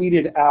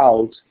tweeted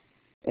out,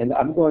 and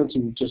I'm going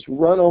to just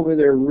run over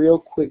there real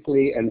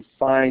quickly and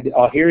find,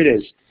 oh, here it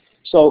is.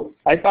 So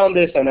I found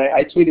this, and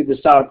I tweeted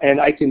this out, and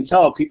I can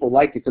tell people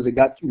liked it because it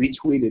got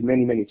retweeted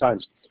many, many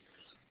times.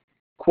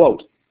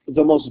 Quote,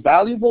 the most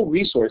valuable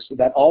resource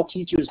that all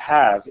teachers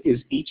have is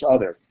each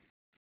other.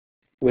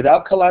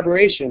 Without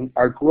collaboration,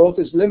 our growth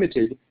is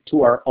limited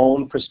to our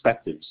own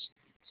perspectives.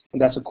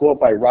 And that's a quote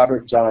by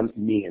Robert John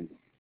Meehan.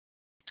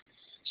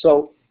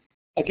 So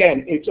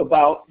again, it's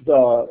about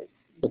the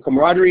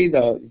camaraderie,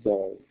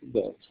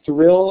 the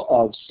thrill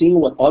of seeing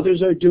what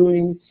others are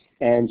doing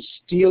and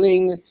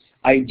stealing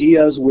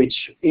ideas, which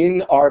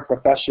in our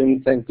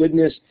profession, thank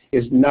goodness,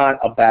 is not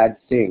a bad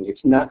thing.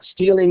 It's not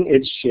stealing,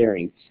 it's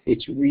sharing,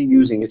 it's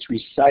reusing, it's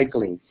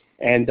recycling.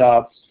 And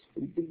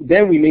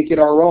then we make it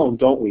our own,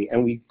 don't we?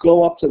 And we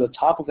go up to the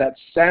top of that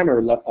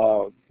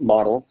SAMR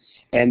model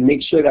and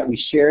make sure that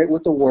we share it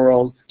with the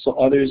world so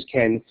others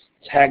can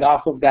tag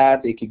off of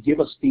that, they can give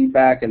us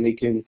feedback, and they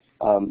can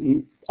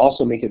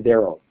also make it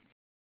their own.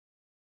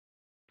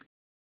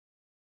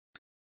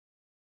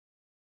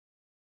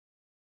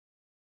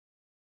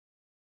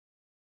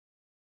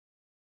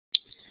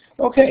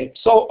 Okay,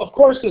 so of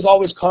course there's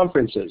always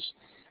conferences.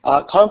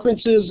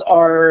 Conferences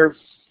are,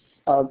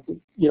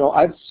 you know,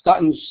 I've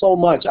gotten so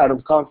much out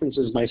of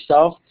conferences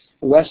myself.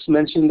 Wes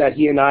mentioned that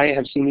he and I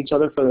have seen each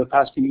other for the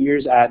past few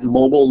years at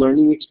Mobile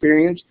Learning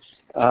Experience,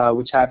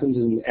 which happens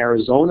in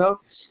Arizona.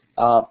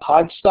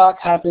 Podstock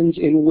happens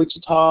in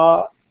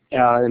Wichita,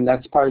 and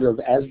that's part of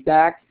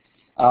ESDAC.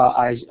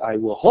 I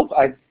will hope,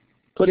 I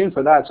put in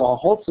for that, so I'll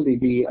hopefully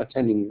be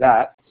attending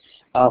that.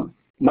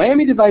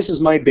 Miami Device is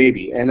my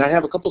baby, and I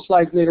have a couple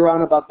slides later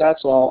on about that,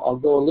 so I'll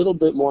go a little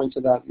bit more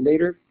into that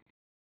later.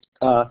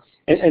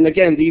 And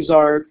again, these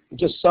are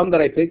just some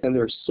that I picked, and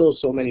there are still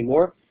so many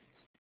more.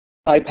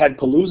 iPad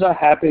Palooza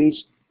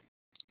happens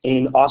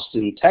in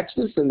Austin,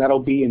 Texas, and that'll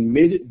be in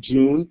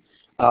mid-June.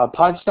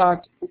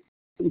 Podstock,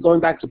 going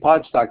back to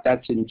Podstock,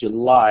 that's in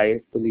July,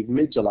 I believe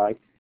mid-July.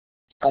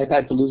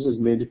 iPad Palooza is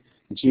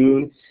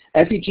mid-June.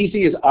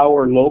 FETC is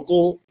our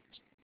local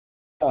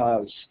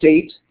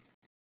state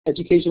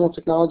educational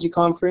technology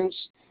conference.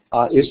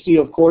 ISTE,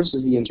 of course,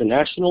 is the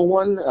international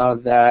one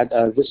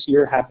that this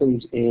year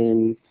happens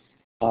in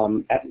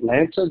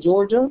Atlanta,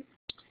 Georgia.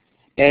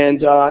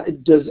 And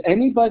does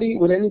anybody,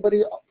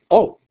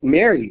 oh,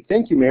 Mary,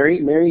 thank you, Mary.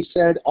 Mary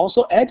said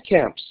also ed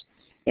camps.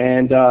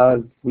 And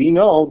we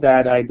know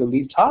that I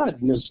believe Todd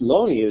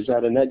Nisloni is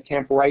at an ed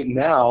camp right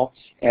now,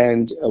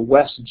 and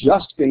Wes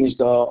just finished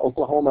the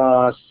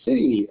Oklahoma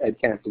City ed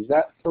camp. Is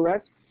that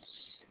correct?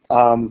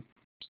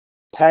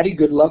 Patty,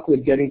 good luck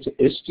with getting to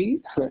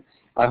ISTE.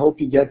 I hope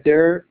you get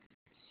there.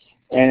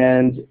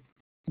 And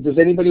does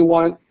anybody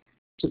want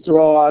to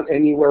throw out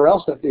anywhere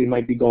else that they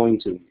might be going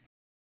to?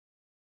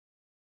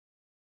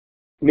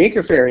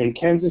 Maker Faire in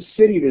Kansas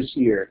City this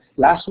year,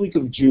 last week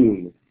of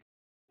June,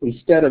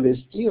 instead of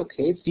ISTE.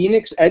 Okay,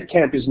 Phoenix Ed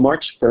Camp is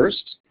March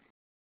 1st.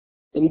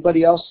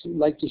 Anybody else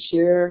like to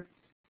share?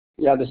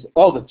 Yeah, this,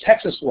 oh, the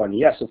Texas one.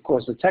 Yes, of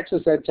course. The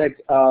Texas Ed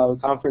Tech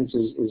conference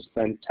is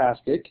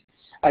fantastic.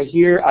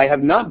 I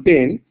have not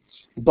been,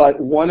 but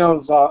one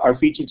of our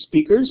featured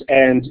speakers,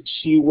 and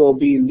she will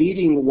be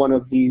leading one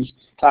of these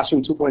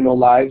Classroom 2.0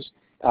 lives,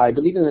 I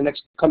believe in the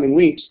next coming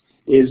weeks,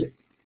 is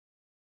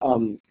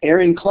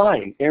Erin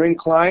Klein. Erin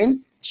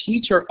Klein,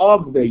 Teacher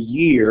of the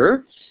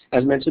Year,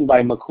 as mentioned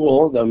by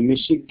McCool, the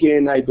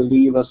Michigan, I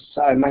believe,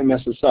 I might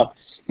mess this up,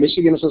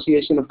 Michigan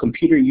Association of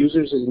Computer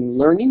Users and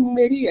Learning,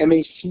 maybe,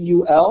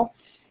 MACUL.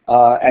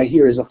 I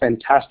hear is a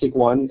fantastic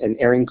one, and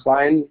Erin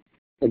Klein,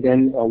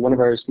 again, one of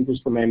our speakers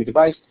for Miami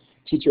Device,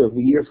 Teacher of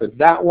the Year for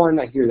that one.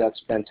 I hear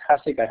that's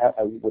fantastic. I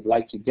would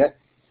like to get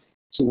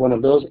to one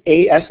of those.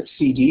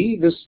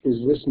 ASCD, this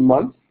is this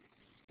month.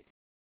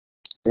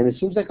 And it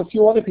seems like a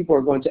few other people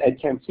are going to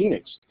EdCamp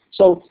Phoenix.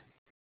 So,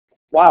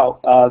 wow,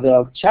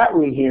 the chat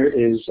room here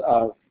is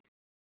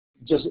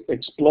just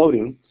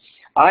exploding.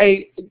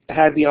 I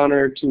had the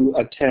honor to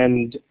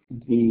attend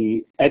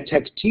the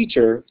EdTech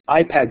Teacher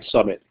iPad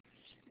Summit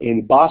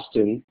in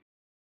Boston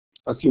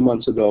a few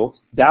months ago.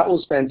 That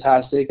was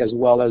fantastic, as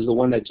well as the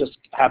one that just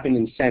happened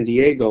in San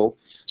Diego.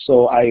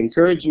 So I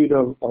encourage you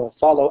to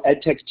follow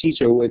EdTech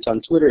Teacher, which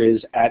on Twitter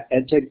is at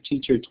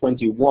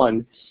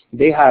EdTechTeacher21.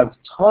 They have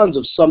tons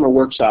of summer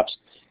workshops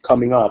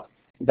coming up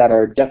that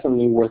are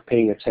definitely worth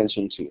paying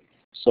attention to.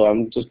 So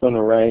I'm just going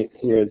to write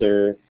here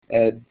their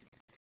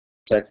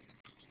EdTech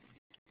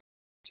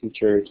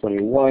Teacher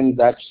 21.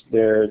 That's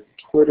their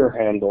Twitter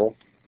handle.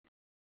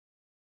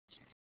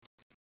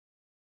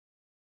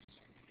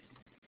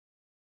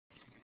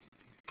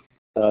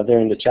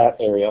 They're in the chat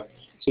area,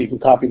 so you can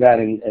copy that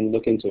and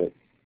look into it.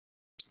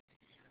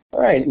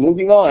 All right,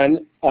 moving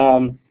on.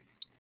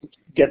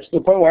 Get to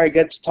the point where I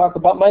get to talk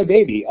about my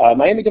baby,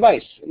 Miami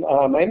Device.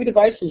 Miami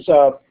Device is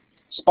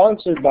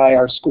sponsored by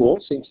our school,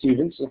 St.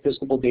 Stephen's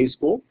Episcopal Day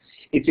School.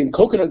 It's in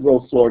Coconut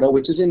Grove, Florida,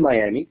 which is in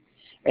Miami,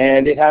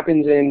 and it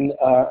happens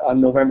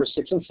on November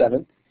 6th and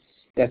 7th.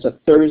 That's a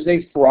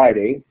Thursday,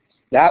 Friday.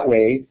 That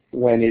way,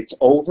 when it's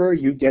over,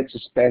 you get to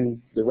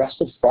spend the rest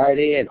of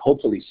Friday and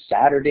hopefully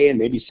Saturday and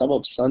maybe some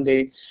of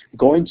Sunday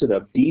going to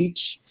the beach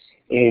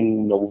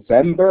in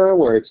November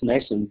where it's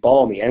nice and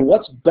balmy. And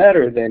what's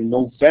better than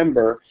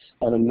November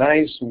on a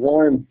nice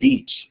warm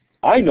beach?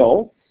 I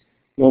know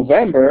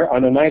November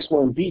on a nice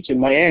warm beach in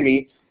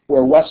Miami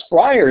where Wes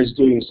Fryer is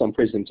doing some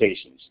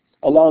presentations,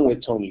 along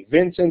with Tony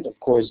Vincent, of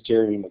course,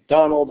 Jeremy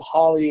McDonald,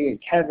 Holly, and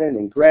Kevin,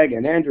 and Greg,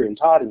 and Andrew, and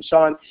Todd, and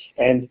Sean.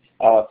 And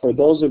for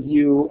those of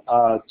you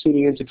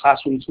tuning into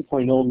Classroom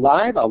 2.0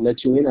 Live, I'll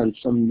let you in on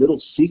some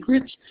little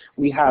secrets.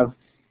 We have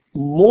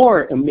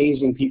more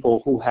amazing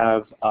people who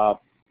have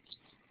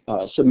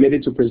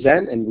submitted to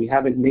present, and we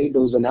haven't made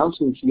those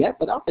announcements yet,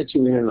 but I'll let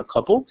you in on a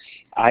couple.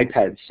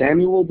 iPad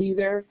Sammy will be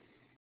there.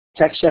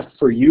 Tech Chef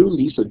for You,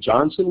 Lisa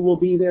Johnson, will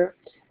be there.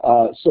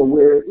 So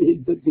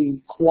the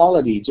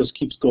quality just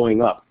keeps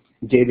going up.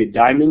 David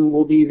Diamond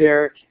will be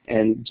there,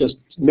 and just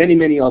many,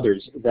 many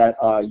others that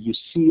you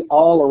see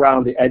all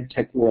around the ed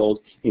tech world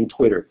in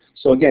Twitter.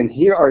 So again,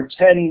 here are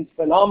 10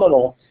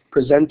 phenomenal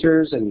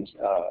presenters and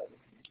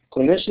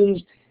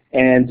clinicians,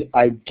 and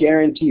I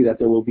guarantee that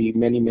there will be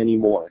many, many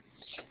more.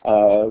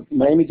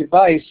 Miami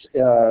Device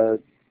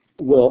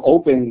will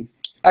open.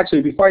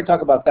 Actually, before I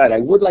talk about that, I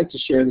would like to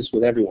share this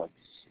with everyone,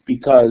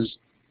 because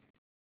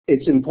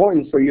it's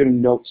important for you to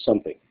note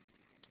something.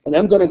 And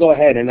I'm going to go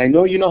ahead, and I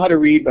know you know how to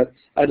read, but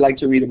I'd like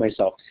to read it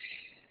myself.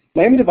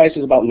 Miami Device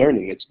is about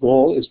learning. Its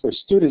goal is for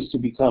students to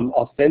be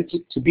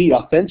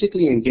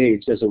authentically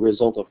engaged as a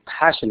result of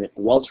passionate,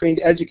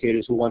 well-trained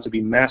educators who want to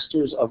be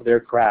masters of their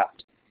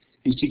craft.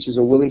 These teachers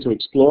are willing to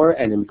explore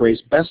and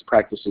embrace best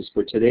practices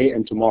for today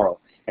and tomorrow,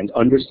 and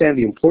understand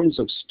the importance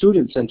of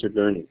student-centered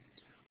learning.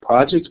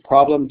 Project,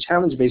 problem,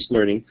 challenge-based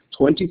learning,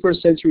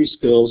 21st century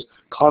skills,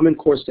 common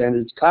core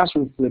standards,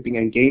 classroom flipping,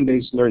 and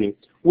game-based learning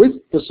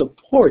with the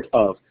support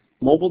of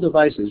mobile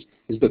devices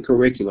is the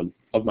curriculum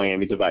of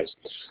Miami Device.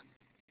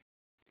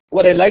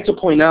 What I'd like to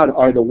point out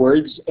are the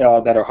words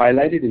that are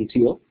highlighted in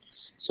teal.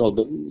 So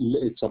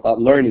it's about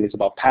learning, it's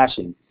about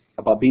passion,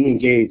 about being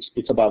engaged,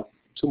 it's about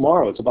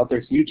tomorrow, it's about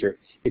their future,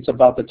 it's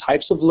about the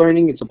types of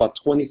learning, it's about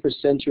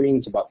 21st century,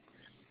 it's about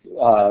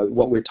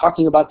what we're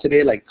talking about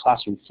today, like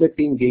classroom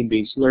flipping,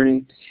 game-based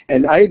learning.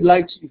 And I'd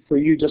like for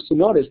you just to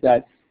notice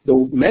that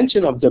the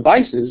mention of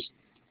devices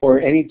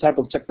or any type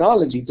of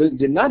technology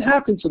did not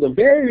happen to the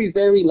very,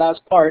 very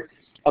last part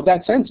of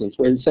that sentence,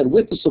 where it said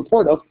with the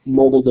support of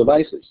mobile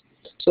devices.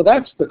 So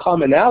that's the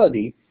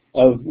commonality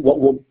of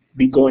what will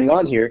be going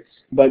on here,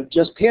 but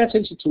just pay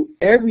attention to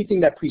everything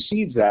that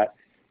precedes that,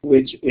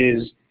 which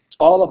is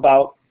all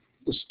about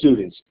the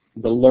students,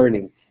 the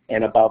learning,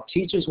 and about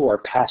teachers who are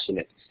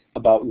passionate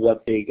about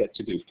what they get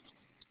to do.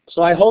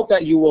 So I hope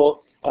that you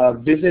will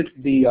visit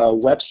the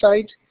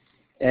website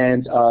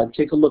and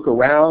take a look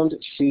around,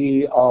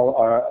 see all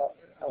our,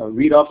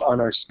 read up on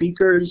our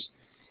speakers,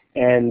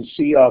 and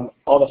see all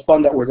the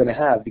fun that we're going to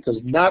have, because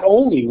not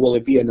only will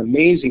it be an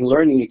amazing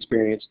learning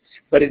experience,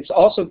 but it's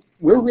also,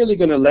 we're really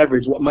going to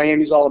leverage what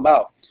Miami's all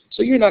about.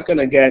 So you're not going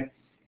to get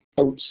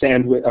a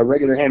sandwich, a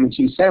regular ham and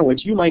cheese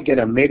sandwich. You might get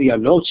a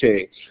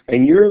medianoche,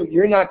 and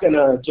you're not going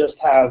to just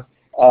have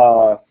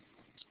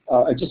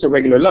just a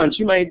regular lunch.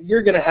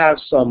 You're going to have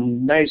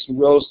some nice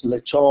roast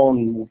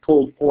lechon,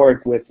 pulled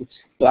pork with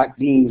black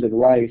beans and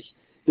rice.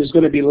 There's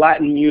going to be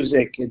Latin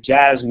music,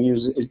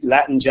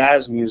 Latin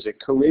jazz music,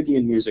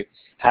 Caribbean music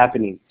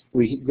happening.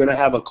 We're going to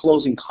have a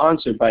closing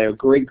concert by a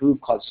great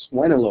group called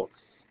Suenelo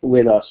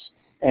with us.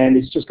 And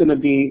it's just going to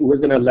be, we're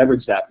going to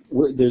leverage that.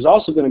 There's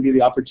also going to be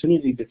the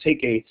opportunity to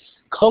take a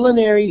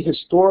culinary,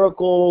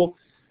 historical,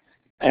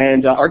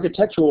 and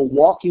architectural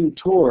walking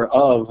tour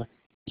of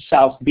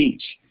South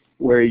Beach,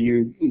 where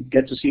you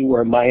get to see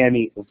where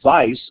Miami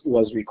Vice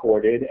was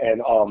recorded,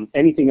 and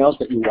anything else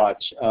that you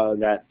watch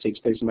that takes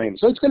place in Miami.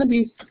 So it's going to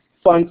be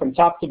fun from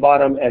top to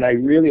bottom, and I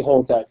really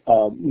hope that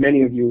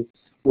many of you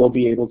will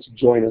be able to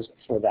join us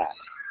for that.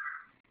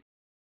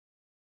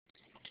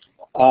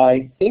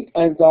 I think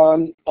I've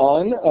gone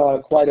on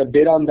quite a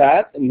bit on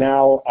that.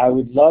 Now I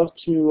would love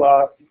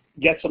to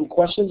get some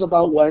questions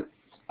about what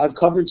I've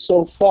covered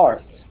so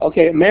far.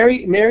 Okay,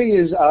 Mary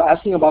is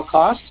asking about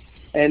cost,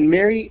 and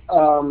Mary,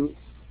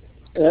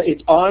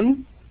 it's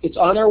on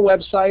our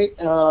website.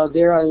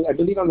 There, I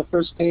believe on the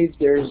first page,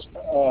 there's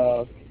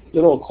a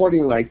little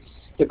accordion light.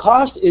 The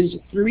cost is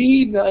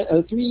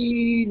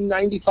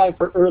 $395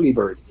 for early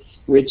bird,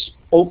 which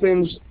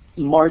opens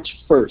March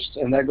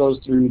 1st, and that goes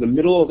through the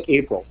middle of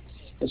April.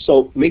 And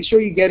so make sure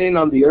you get in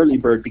on the early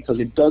bird, because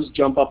it does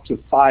jump up to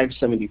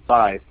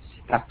 $575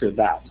 after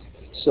that.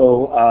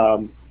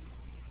 So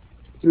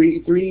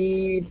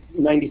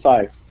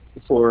 $395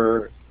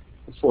 for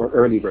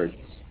early bird.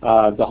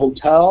 The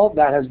hotel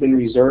that has been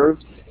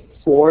reserved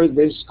for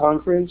this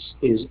conference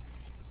is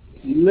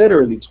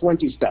literally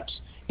 20 steps.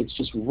 It's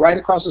just right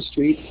across the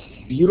street.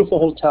 Beautiful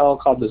hotel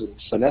called the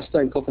Sonesta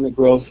in Coconut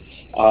Grove.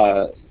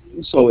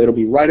 So it'll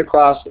be right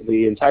across.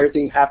 The entire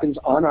thing happens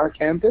on our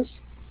campus.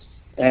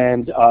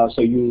 And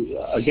so you,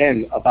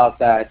 again, about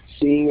that,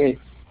 seeing it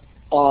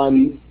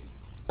in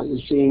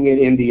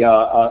the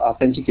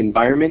authentic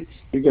environment,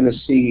 you're going to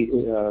see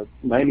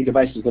Miami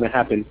Device is going to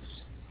happen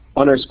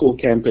on our school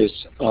campus,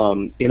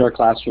 in our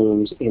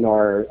classrooms, in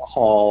our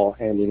hall,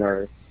 and in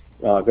our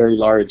very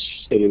large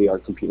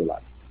state-of-the-art computer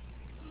lab.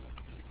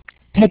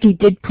 Peggy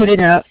did put in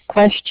a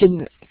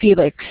question,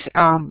 Felix.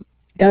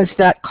 Does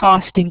that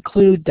cost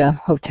include the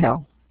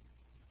hotel?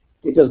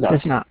 It does not.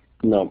 Does not.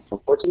 No,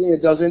 unfortunately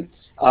it doesn't.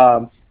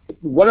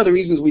 One of the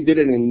reasons we did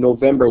it in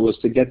November was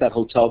to get that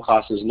hotel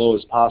cost as low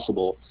as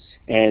possible.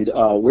 And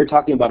we're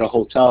talking about a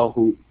hotel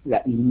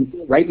that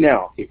right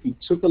now, if you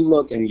took a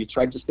look and you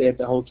tried to stay at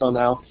the hotel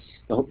now,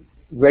 the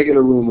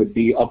regular room would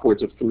be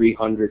upwards of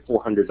 $300,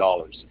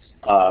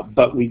 $400.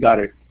 But we got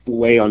it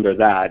way under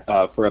that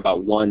for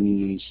about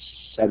 $170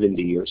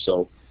 or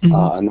so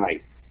a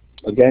night.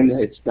 Again,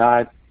 it's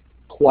not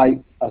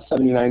quite a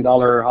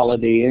 $79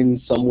 Holiday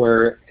Inn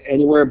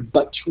anywhere,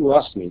 but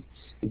trust me,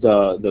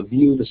 the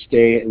view, the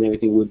stay, and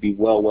everything would be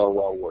well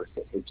worth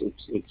it.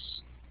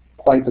 It's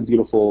quite a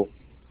beautiful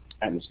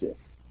atmosphere.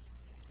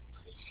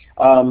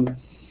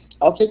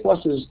 I'll take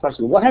Wesley's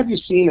question. What have you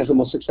seen as the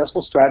most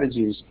successful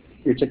strategies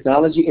your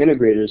technology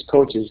integrators,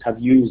 coaches,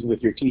 have used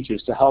with your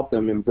teachers to help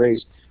them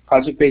embrace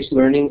project-based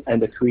learning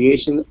and the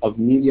creation of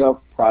media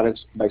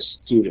products by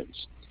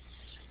students?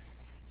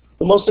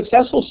 The most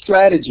successful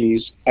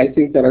strategies, I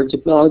think, that our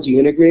technology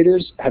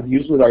integrators have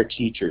used with our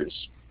teachers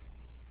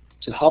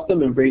to help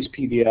them embrace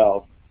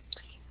PBL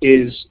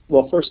is,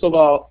 well, first of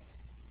all,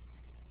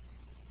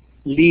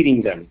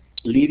 leading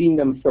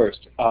them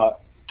first,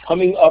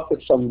 coming up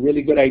with some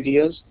really good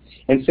ideas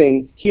and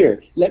saying,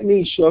 here, let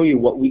me show you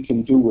what we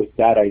can do with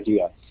that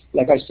idea.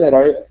 Like I said,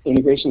 our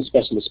integration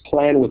specialists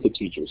plan with the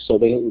teachers, so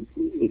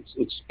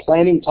it's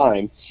planning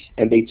time,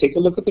 and they take a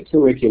look at the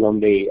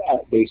curriculum. They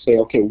say,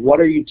 okay, what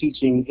are you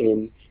teaching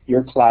in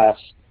your class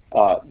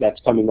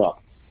that's coming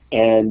up?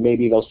 And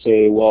maybe they'll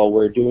say, well,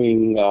 we're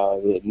doing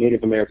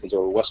Native Americans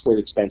or westward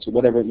expansion,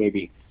 whatever it may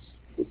be.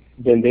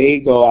 Then they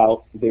go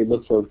out, they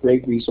look for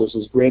great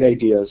resources, great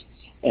ideas,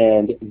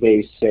 and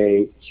they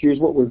say, here's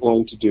what we're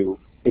going to do.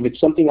 If it's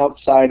something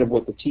outside of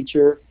what the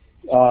teacher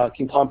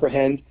can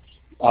comprehend,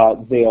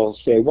 they'll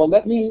say, well,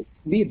 let me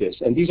lead this.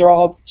 And these are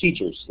all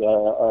teachers.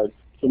 Our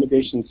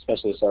integration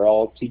specialists are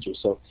all teachers.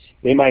 So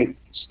they might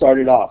start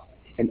it off.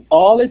 And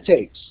all it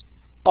takes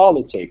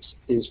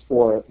is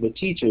for the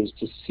teachers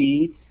to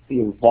see the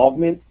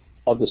involvement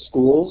of the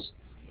schools,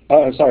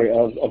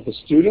 of the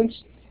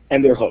students,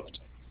 and they're hooked.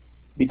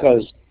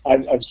 Because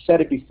I've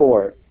said it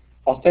before,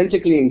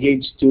 authentically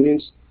engaged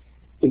students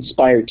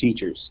inspire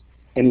teachers,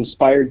 and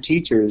inspired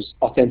teachers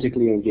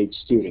authentically engage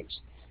students.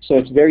 So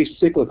it's very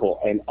cyclical,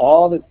 and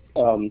all the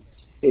our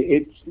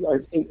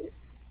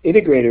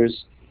integrators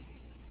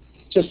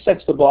just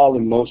sets the ball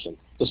in motion,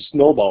 the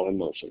snowball in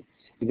motion.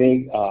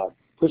 They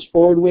push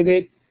forward with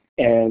it,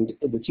 and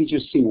the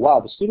teachers see, wow,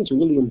 the students are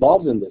really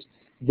involved in this.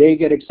 They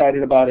get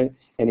excited about it,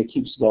 and it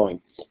keeps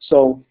going.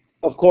 So,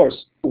 of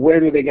course, where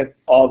do they get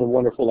all the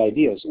wonderful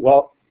ideas?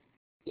 Well,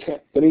 I'm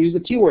going to use the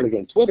T word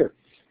again, Twitter.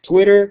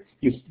 Twitter,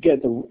 you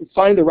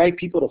find the right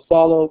people to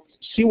follow,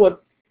 see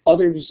what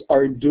others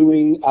are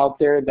doing out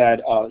there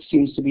that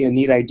seems to be a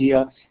neat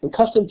idea, and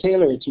custom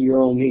tailor it to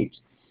your own needs.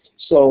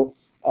 So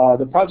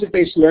the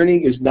project-based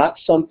learning is not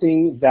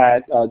something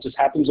that just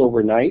happens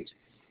overnight.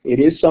 It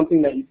is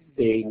something that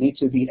they need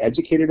to be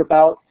educated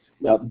about.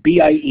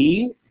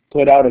 BIE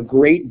put out a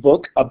great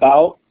book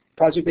about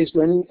project-based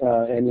learning,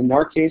 and in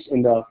our case,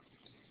 in the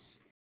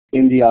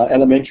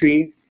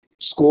elementary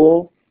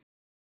school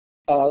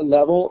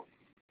level,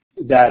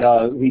 that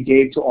we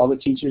gave to all the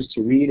teachers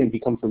to read and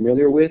become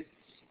familiar with,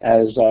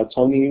 as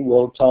Tony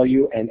will tell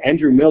you. And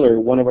Andrew Miller,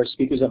 one of our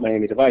speakers at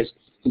Miami Device,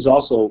 who's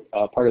also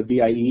part of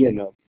BIE and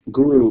a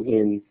guru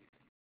in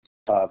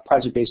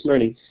project-based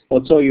learning,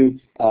 will tell you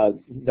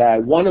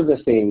that one of the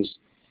things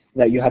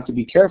that you have to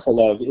be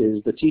careful of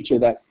is the teacher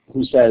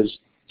who says,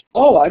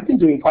 oh, I've been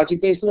doing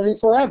project-based learning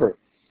forever.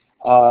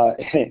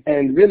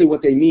 And really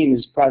what they mean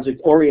is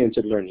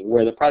project-oriented learning,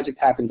 where the project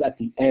happens at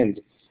the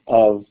end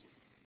of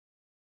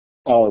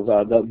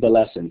the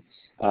lesson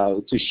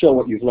to show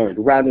what you've learned,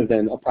 rather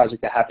than a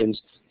project that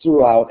happens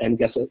throughout and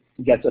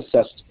gets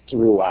assessed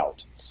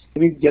throughout.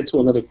 Let me get to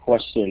another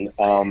question.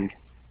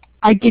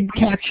 I did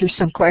capture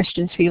some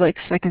questions, Felix.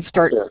 I can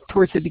start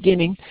towards the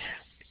beginning.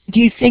 Do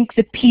you think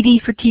the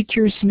PD for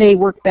teachers may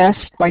work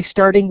best by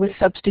starting with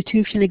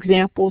substitution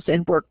examples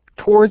and work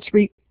towards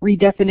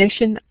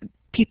redefinition?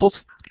 People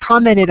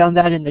commented on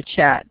that in the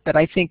chat, but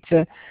I think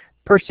the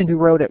person who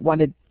wrote it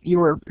wanted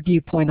your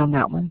viewpoint on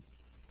that one.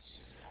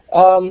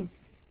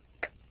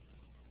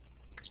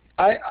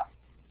 I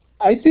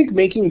think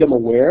making them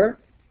aware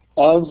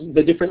of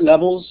the different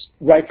levels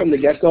right from the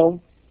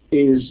get-go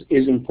is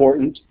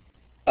important,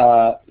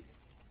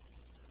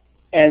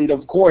 and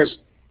of course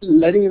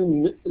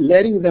letting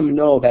them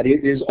know that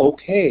it is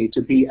okay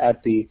to be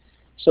at the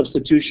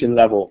substitution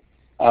level,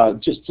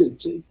 just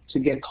to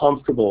get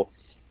comfortable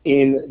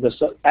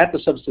at the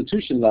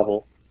substitution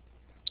level,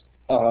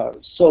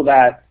 so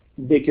that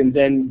they can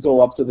then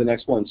go up to the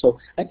next one. So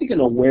I think an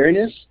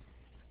awareness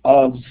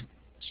of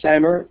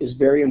SAMR is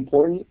very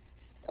important.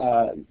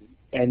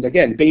 And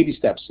again, baby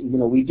steps. You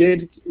know, we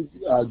did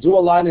do a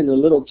lot in a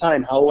little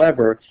time.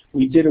 However,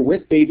 we did it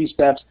with baby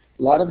steps,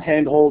 a lot of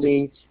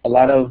hand-holding, a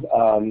lot of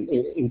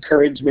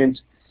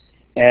encouragement.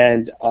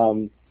 And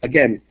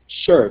again,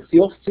 sure,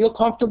 feel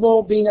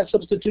comfortable being at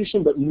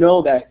substitution, but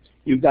know that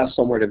you've got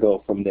somewhere to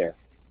go from there.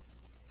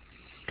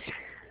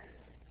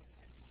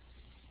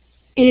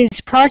 Is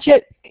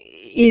project,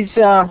 is,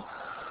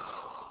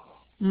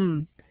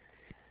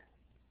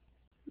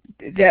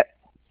 that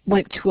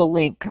went to a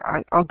link.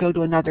 I'll go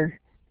to another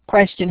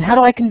question. How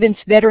do I convince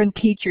veteran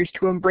teachers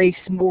to embrace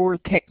more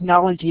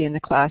technology in the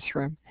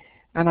classroom?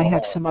 And I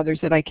have some others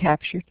that I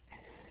captured.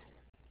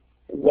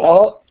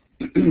 Well,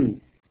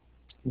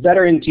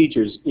 veteran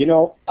teachers, you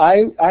know,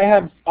 I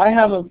have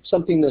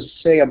something to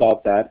say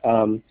about that.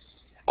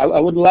 I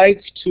would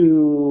like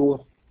to,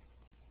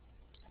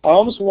 I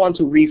almost want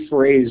to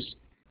rephrase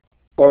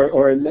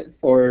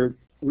or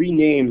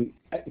rename,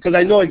 because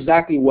I know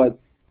exactly what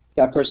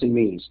that person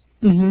means.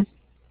 Mm-hmm.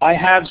 I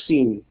have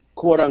seen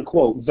quote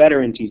unquote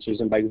veteran teachers,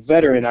 and by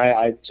veteran,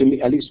 to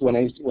me, at least when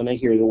I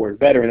hear the word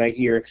veteran, I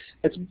hear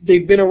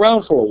they've been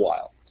around for a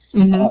while.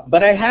 Mm-hmm.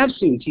 But I have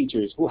seen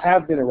teachers who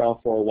have been around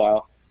for a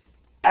while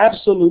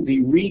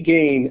absolutely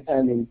regain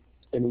an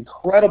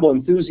incredible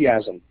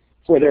enthusiasm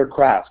for their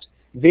craft.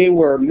 They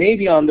were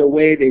maybe on their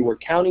way, they were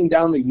counting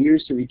down the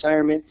years to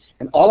retirement,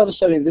 and all of a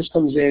sudden this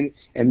comes in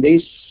and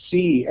they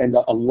see, and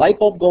a light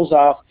bulb goes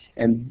off,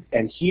 and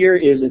here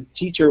is a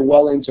teacher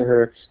well into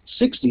her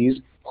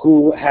 60s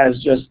who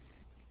has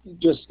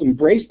just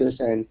embraced this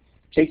and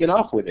taken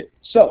off with it.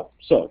 So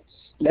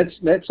let's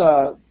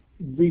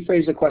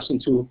rephrase the question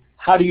to,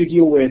 how do you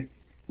deal with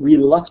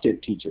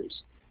reluctant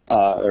teachers,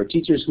 or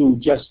teachers who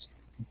just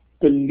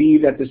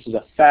believe that this is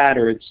a fad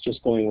or it's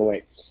just going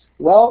away?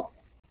 Well,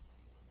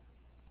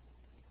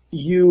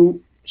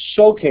 you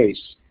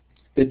showcase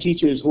the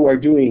teachers who are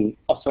doing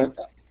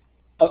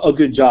a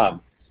good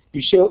job.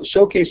 You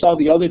showcase all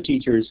the other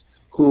teachers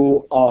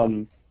who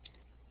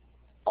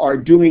are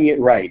doing it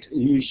right.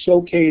 You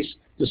showcase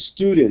the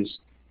students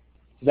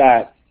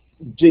that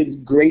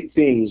did great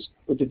things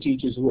with the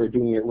teachers who are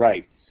doing it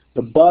right.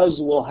 The buzz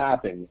will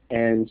happen,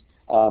 and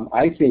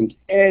I think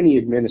any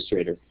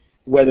administrator,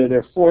 whether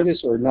they're for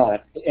this or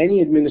not,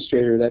 any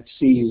administrator that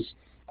sees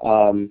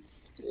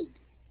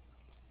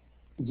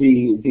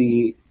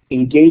the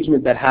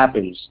engagement that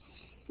happens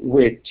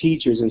with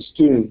teachers and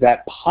students,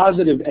 that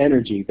positive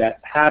energy that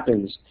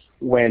happens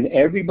when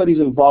everybody's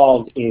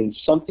involved in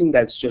something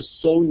that's just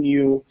so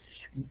new,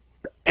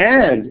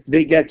 and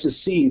they get to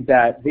see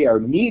that they are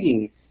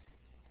meeting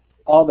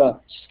all the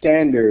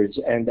standards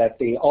and that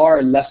they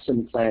are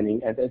lesson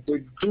planning and that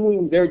they're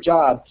doing their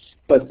job,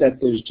 but that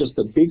there's just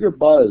a bigger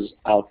buzz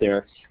out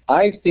there.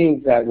 I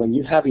think that when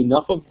you have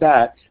enough of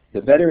that,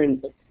 the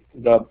veteran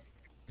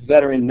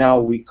now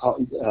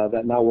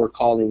we're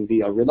calling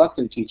the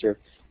reluctant teacher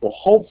will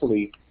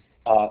hopefully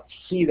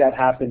see that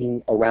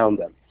happening around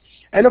them.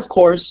 And of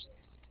course,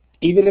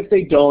 even if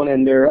they don't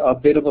and they're a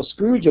bit of a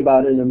Scrooge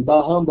about it and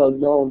bah humbug,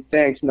 no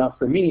thanks, not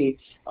for me,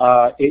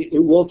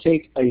 it will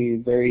take a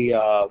very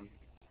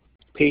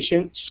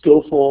patient,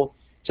 skillful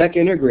tech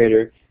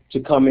integrator to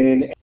come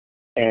in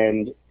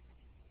and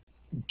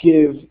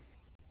give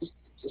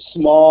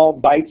small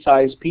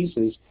bite-sized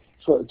pieces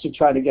to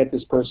try to get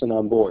this person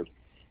on board.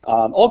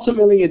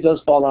 Ultimately, it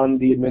does fall on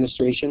the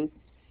administration,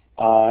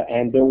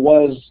 and there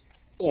was,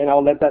 and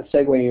I'll let that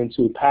segue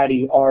into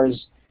Patty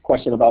R's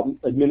question about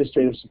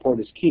administrative support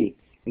is key.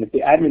 And if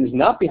the admin is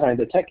not behind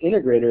the tech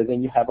integrator,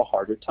 then you have a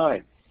harder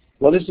time.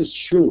 Well, this is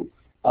true.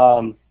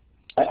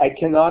 I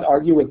cannot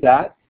argue with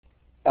that.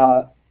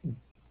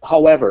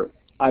 However,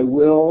 I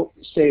will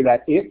say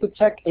that if the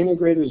tech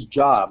integrator's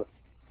job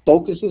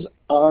focuses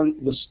on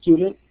the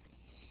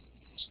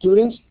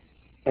students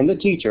and the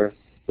teacher,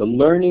 the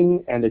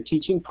learning and the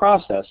teaching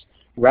process,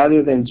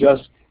 rather than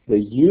just the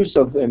use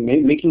of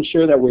making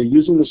sure that we're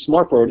using the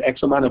smartboard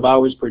X amount of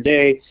hours per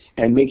day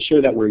and make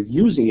sure that we're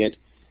using it,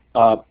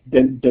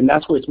 then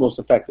that's where it's most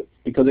effective.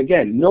 Because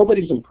again,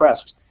 nobody's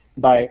impressed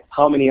by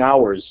how many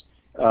hours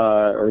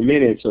or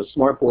minutes of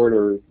smartboard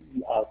or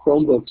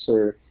Chromebooks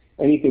or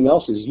anything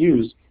else is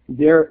used.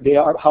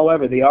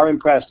 However, they are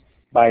impressed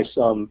by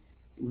some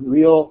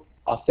real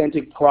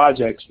authentic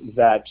projects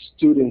that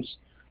students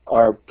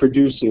are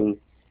producing,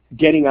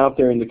 getting out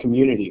there in the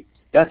community.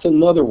 That's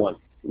another one.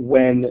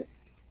 When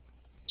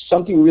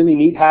something really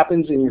neat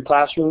happens in your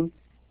classroom,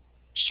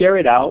 share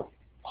it out.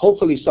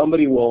 Hopefully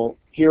somebody will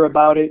hear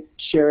about it,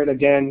 share it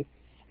again,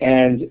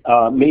 and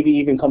maybe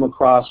even come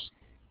across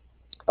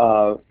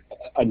a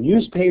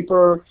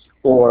newspaper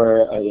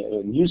or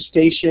a news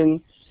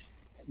station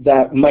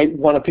that might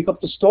want to pick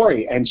up the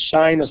story and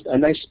shine a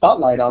nice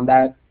spotlight on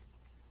that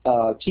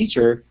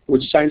teacher,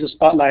 which shines a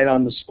spotlight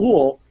on the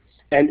school.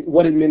 And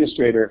what good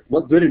administrator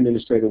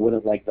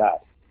wouldn't like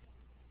that?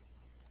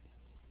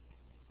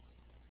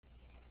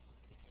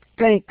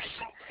 Thanks.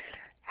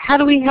 How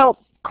do we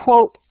help,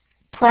 quote,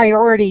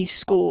 priority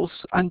schools,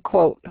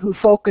 unquote, who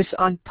focus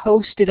on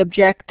posted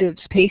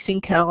objectives,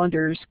 pacing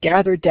calendars,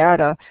 gather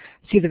data,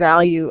 see the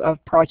value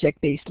of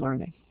project-based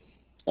learning?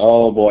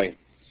 Oh boy.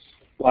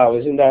 Wow,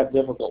 isn't that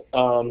difficult?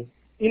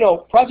 You know,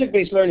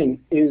 project-based learning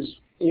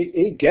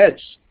it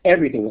gets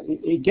everything.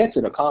 It gets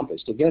it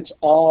accomplished. It gets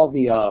all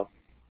the,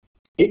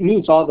 it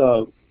meets all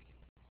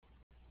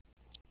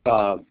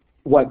the,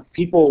 what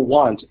people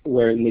want,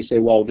 where they say,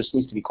 well, this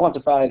needs to be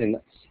quantified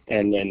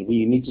and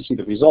we need to see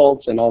the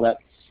results and all that.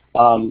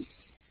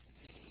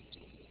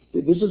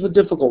 this is a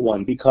difficult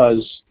one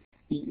because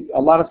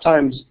a lot of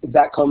times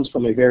that comes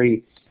from a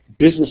very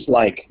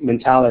business-like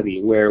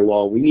mentality where,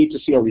 well, we need to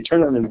see a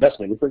return on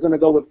investment. If we're going to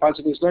go with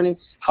project-based learning,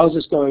 how is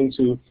this going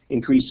to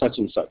increase such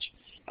and such?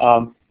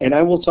 And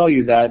I will tell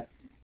you that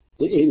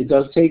it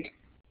does take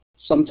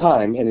some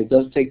time and it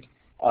does take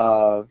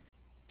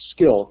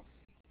skill,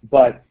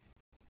 but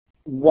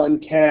one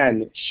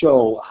can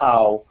show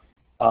how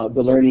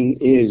the learning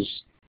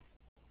is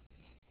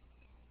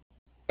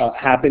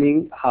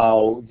happening,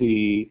 how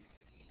the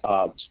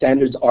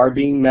standards are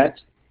being met,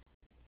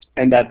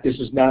 and that this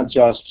is not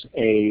just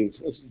a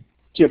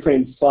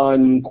different,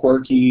 fun,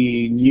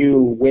 quirky,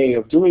 new way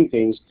of doing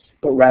things,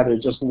 but rather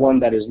just one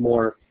that is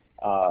more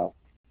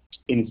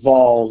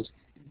involved,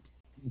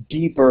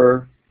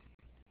 deeper,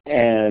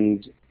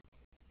 and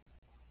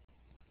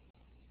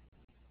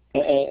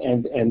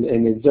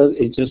it does.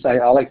 It just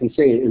all I can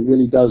say, it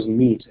really does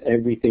meet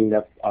everything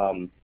that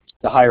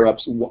the higher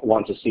ups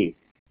want to see.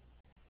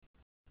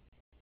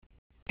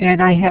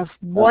 And I have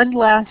one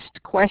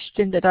last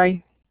question that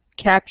I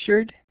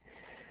captured.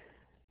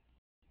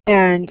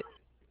 And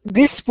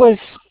this was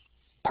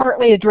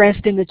partly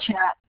addressed in the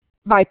chat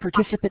by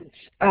participants.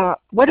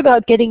 What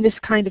about getting this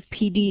kind of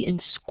PD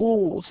in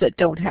schools that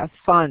don't have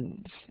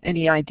funds?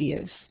 Any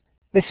ideas?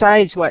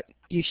 Besides what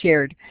you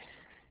shared,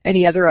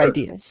 any other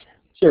ideas?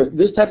 Sure.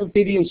 This type of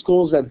PD in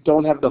schools that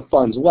don't have the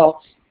funds.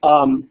 Well,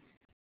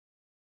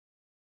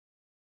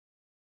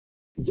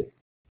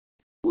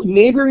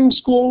 neighboring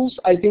schools,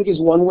 I think, is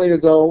one way to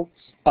go.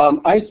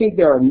 I think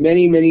there are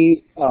many,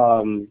 many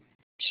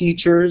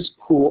teachers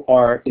who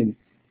are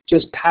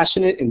just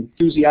passionate and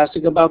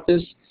enthusiastic about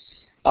this.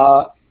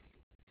 I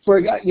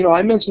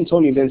mentioned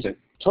Tony Vincent.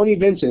 Tony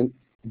Vincent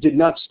did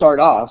not start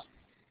off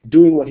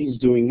doing what he's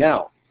doing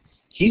now.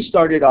 He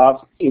started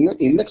off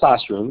in the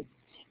classroom,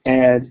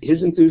 and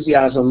his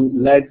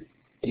enthusiasm led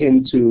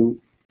him to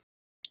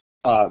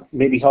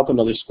maybe help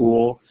another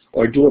school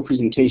or do a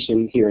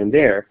presentation here and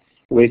there,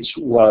 which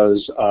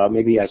was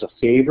maybe as a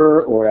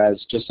favor or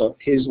as just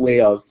his way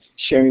of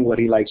sharing what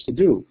he likes to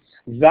do.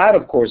 That,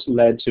 of course,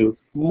 led to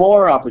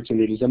more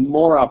opportunities and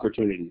more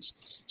opportunities.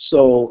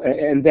 So,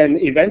 and then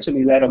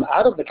eventually led him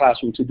out of the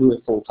classroom to do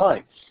it full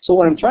time. So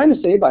what I'm trying to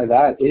say by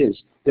that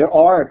is there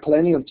are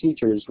plenty of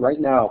teachers right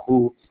now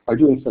who are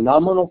doing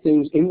phenomenal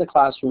things in the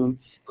classroom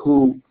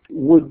who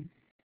would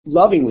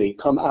lovingly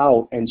come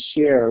out and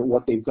share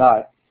what they've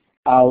got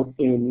out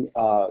in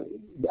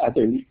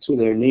to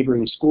their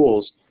neighboring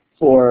schools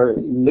for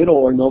little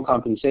or no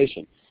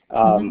compensation.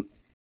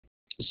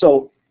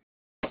 So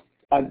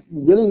I've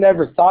really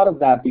never thought of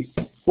that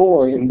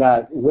before in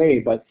that way,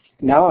 but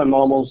now I'm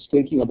almost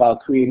thinking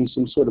about creating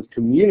some sort of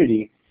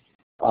community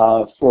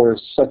for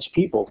such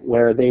people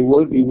where they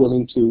would be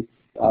willing to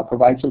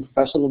provide some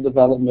professional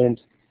development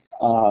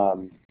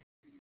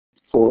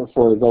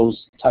for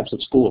those types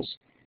of schools.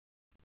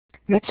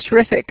 That's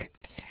terrific.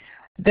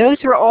 Those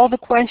are all the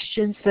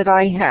questions that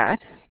I had.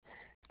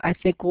 I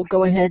think we'll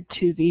go ahead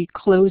to the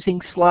closing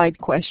slide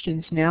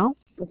questions now.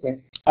 Okay.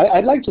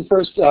 I'd like to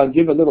first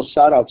give a little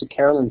shout out to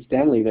Carolyn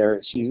Stanley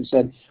there. She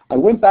said, I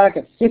went back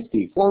at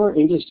 50, former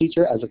English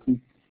teacher as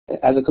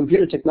a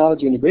computer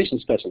technology integration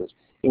specialist.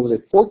 It was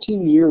a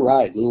 14-year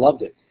ride.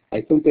 Loved it.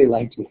 I think they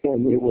liked me,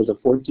 and it was a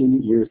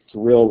 14-year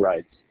thrill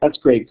ride. That's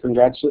great.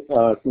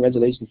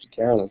 Congratulations to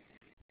Carolyn.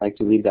 I'd like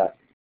to read that.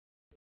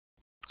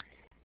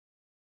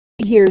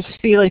 Here's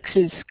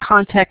Felix's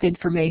contact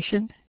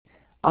information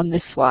on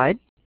this slide.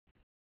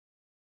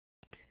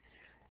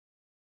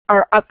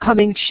 Our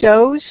upcoming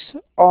shows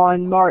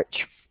on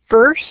March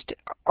 1st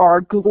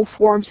are Google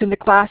Forms in the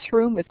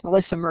Classroom with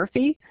Melissa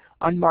Murphy.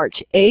 On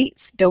March 8th,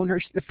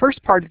 the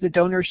first part of the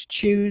Donors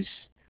Choose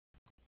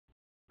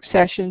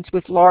sessions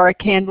with Laura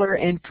Candler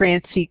and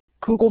Francie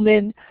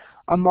Kugelman.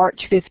 On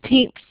March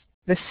 15th,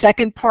 the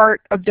second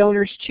part of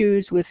Donors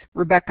Choose with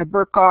Rebecca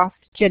Burkhoff,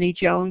 Jenny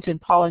Jones,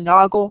 and Paula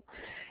Noggle.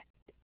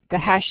 The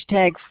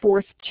hashtag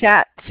 4th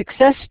chat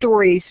success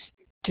stories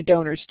to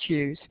Donors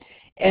Choose.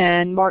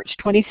 And March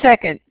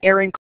 22nd,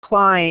 Erin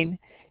Klein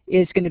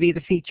is going to be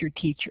the featured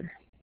teacher.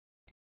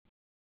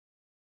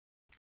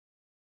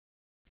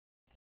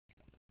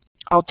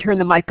 I'll turn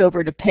the mic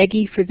over to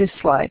Peggy for this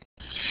slide.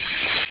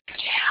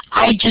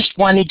 I just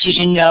wanted you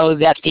to know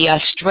that the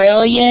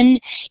Australian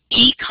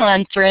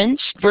e-conference,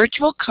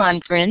 virtual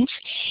conference,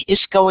 is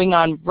going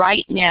on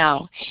right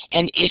now,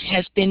 and it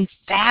has been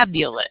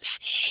fabulous.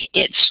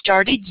 It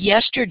started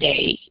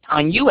yesterday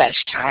on U.S.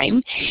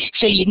 time,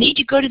 so you need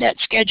to go to that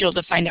schedule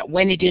to find out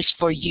when it is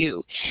for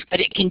you. But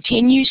it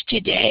continues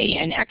today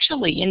and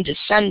actually into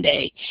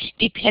Sunday,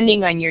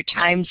 depending on your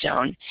time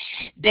zone.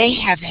 They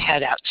have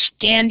had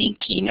outstanding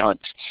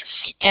keynotes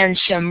and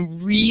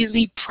some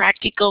really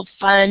practical,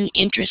 fun,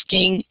 interesting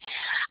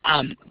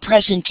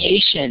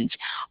presentations.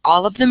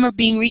 All of them are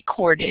being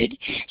recorded,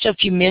 so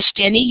if you missed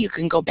any, you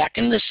can go back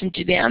and listen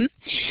to them.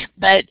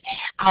 But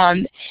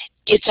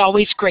it's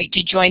always great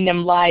to join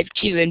them live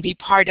too and be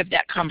part of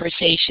that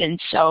conversation.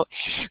 So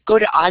go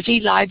to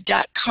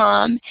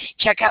AussieLive.com,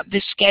 check out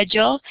the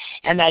schedule,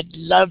 and I'd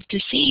love to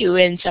see you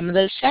in some of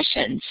those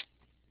sessions.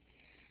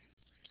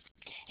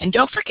 And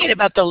don't forget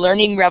about the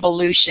Learning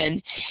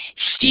Revolution.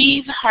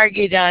 Steve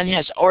Hargadon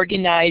has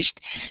organized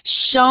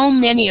so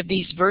many of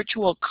these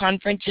virtual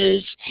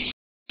conferences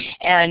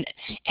and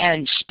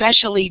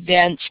special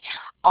events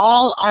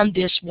all on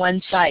this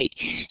one site.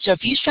 So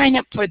if you sign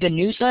up for the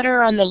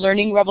newsletter on the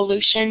Learning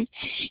Revolution,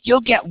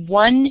 you'll get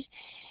one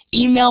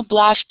email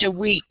blast a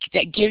week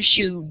that gives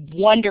you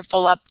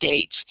wonderful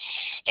updates.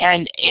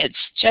 And it's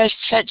just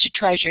such a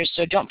treasure,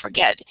 so don't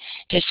forget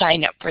to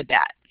sign up for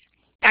that.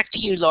 Back to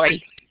you,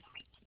 Lori.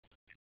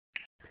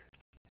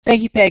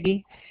 Thank you,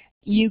 Peggy.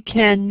 You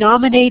can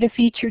nominate a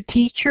featured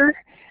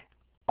teacher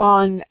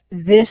on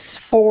this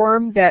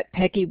form that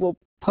Peggy will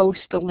post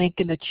the link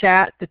in the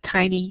chat, the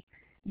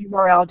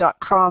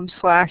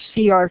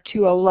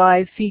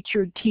tinyurl.com/cr20live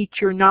featured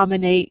teacher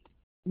nominate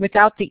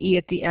without the E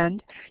at the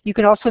end. You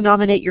can also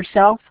nominate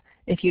yourself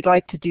if you'd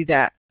like to do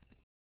that.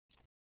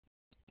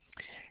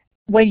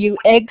 When you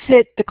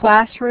exit the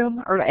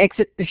classroom or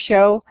exit the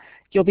show,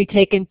 you'll be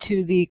taken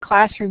to the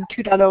Classroom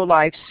 2.0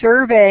 Live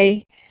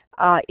survey.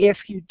 If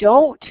you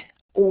don't,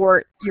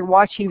 or you're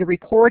watching the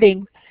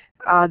recording,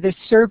 the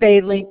survey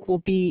link will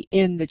be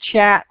in the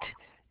chat.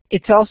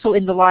 It's also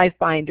in the live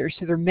binder,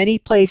 so there are many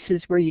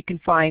places where you can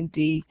find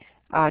the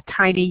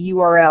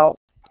tinyurl.com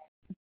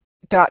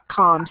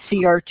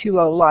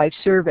CR20 live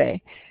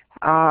survey.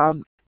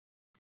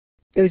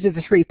 Those are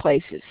the three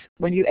places.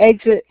 When you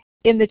exit,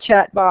 in the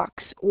chat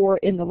box or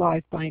in the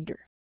live binder.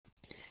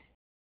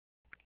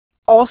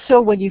 Also,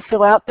 when you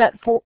fill out that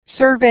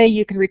survey,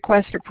 you can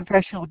request a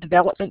professional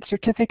development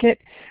certificate.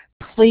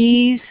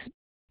 Please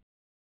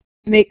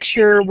make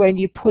sure when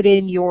you put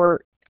in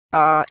your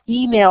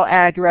email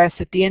address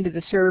at the end of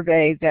the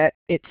survey that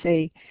it's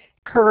a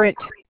current,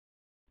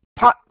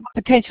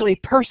 potentially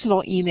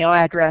personal email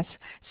address.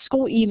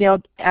 School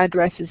email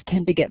addresses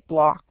tend to get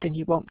blocked and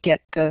you won't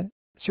get the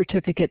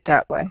certificate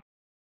that way.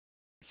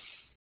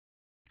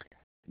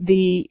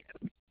 The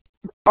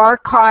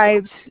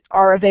archives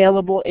are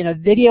available in a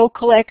video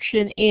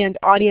collection and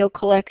audio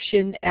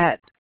collection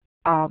at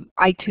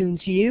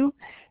iTunes U.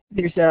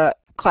 There's a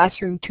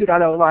Classroom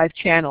 2.0 Live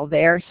channel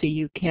there, so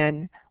you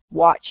can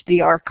watch the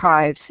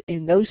archives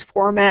in those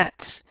formats.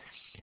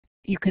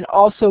 You can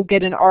also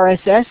get an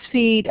RSS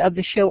feed of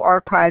the show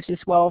archives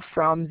as well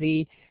from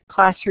the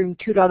Classroom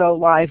 2.0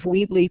 Live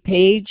Weebly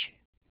page.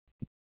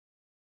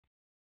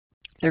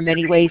 There are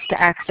many ways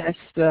to access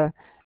the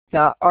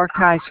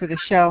archives for the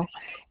show.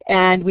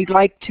 And we'd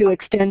like to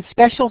extend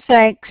special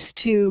thanks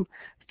to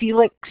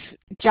Felix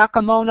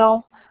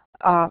Jacomino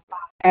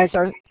as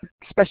our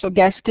special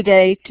guest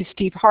today, to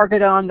Steve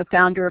Hargadon, the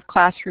founder of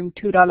Classroom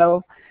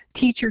 2.0,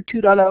 Teacher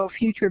 2.0,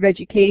 Future of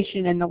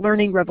Education, and the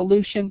Learning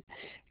Revolution,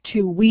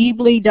 to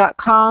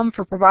Weebly.com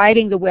for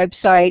providing the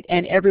website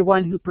and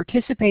everyone who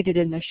participated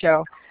in the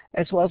show,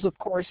 as well as, of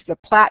course, the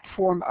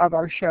platform of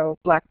our show,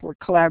 Blackboard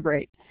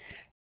Collaborate.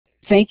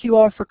 Thank you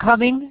all for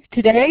coming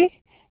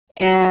today,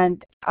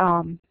 and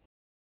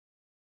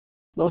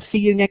we'll see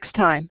you next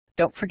time.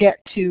 Don't forget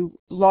to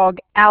log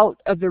out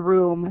of the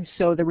room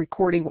so the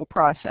recording will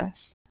process.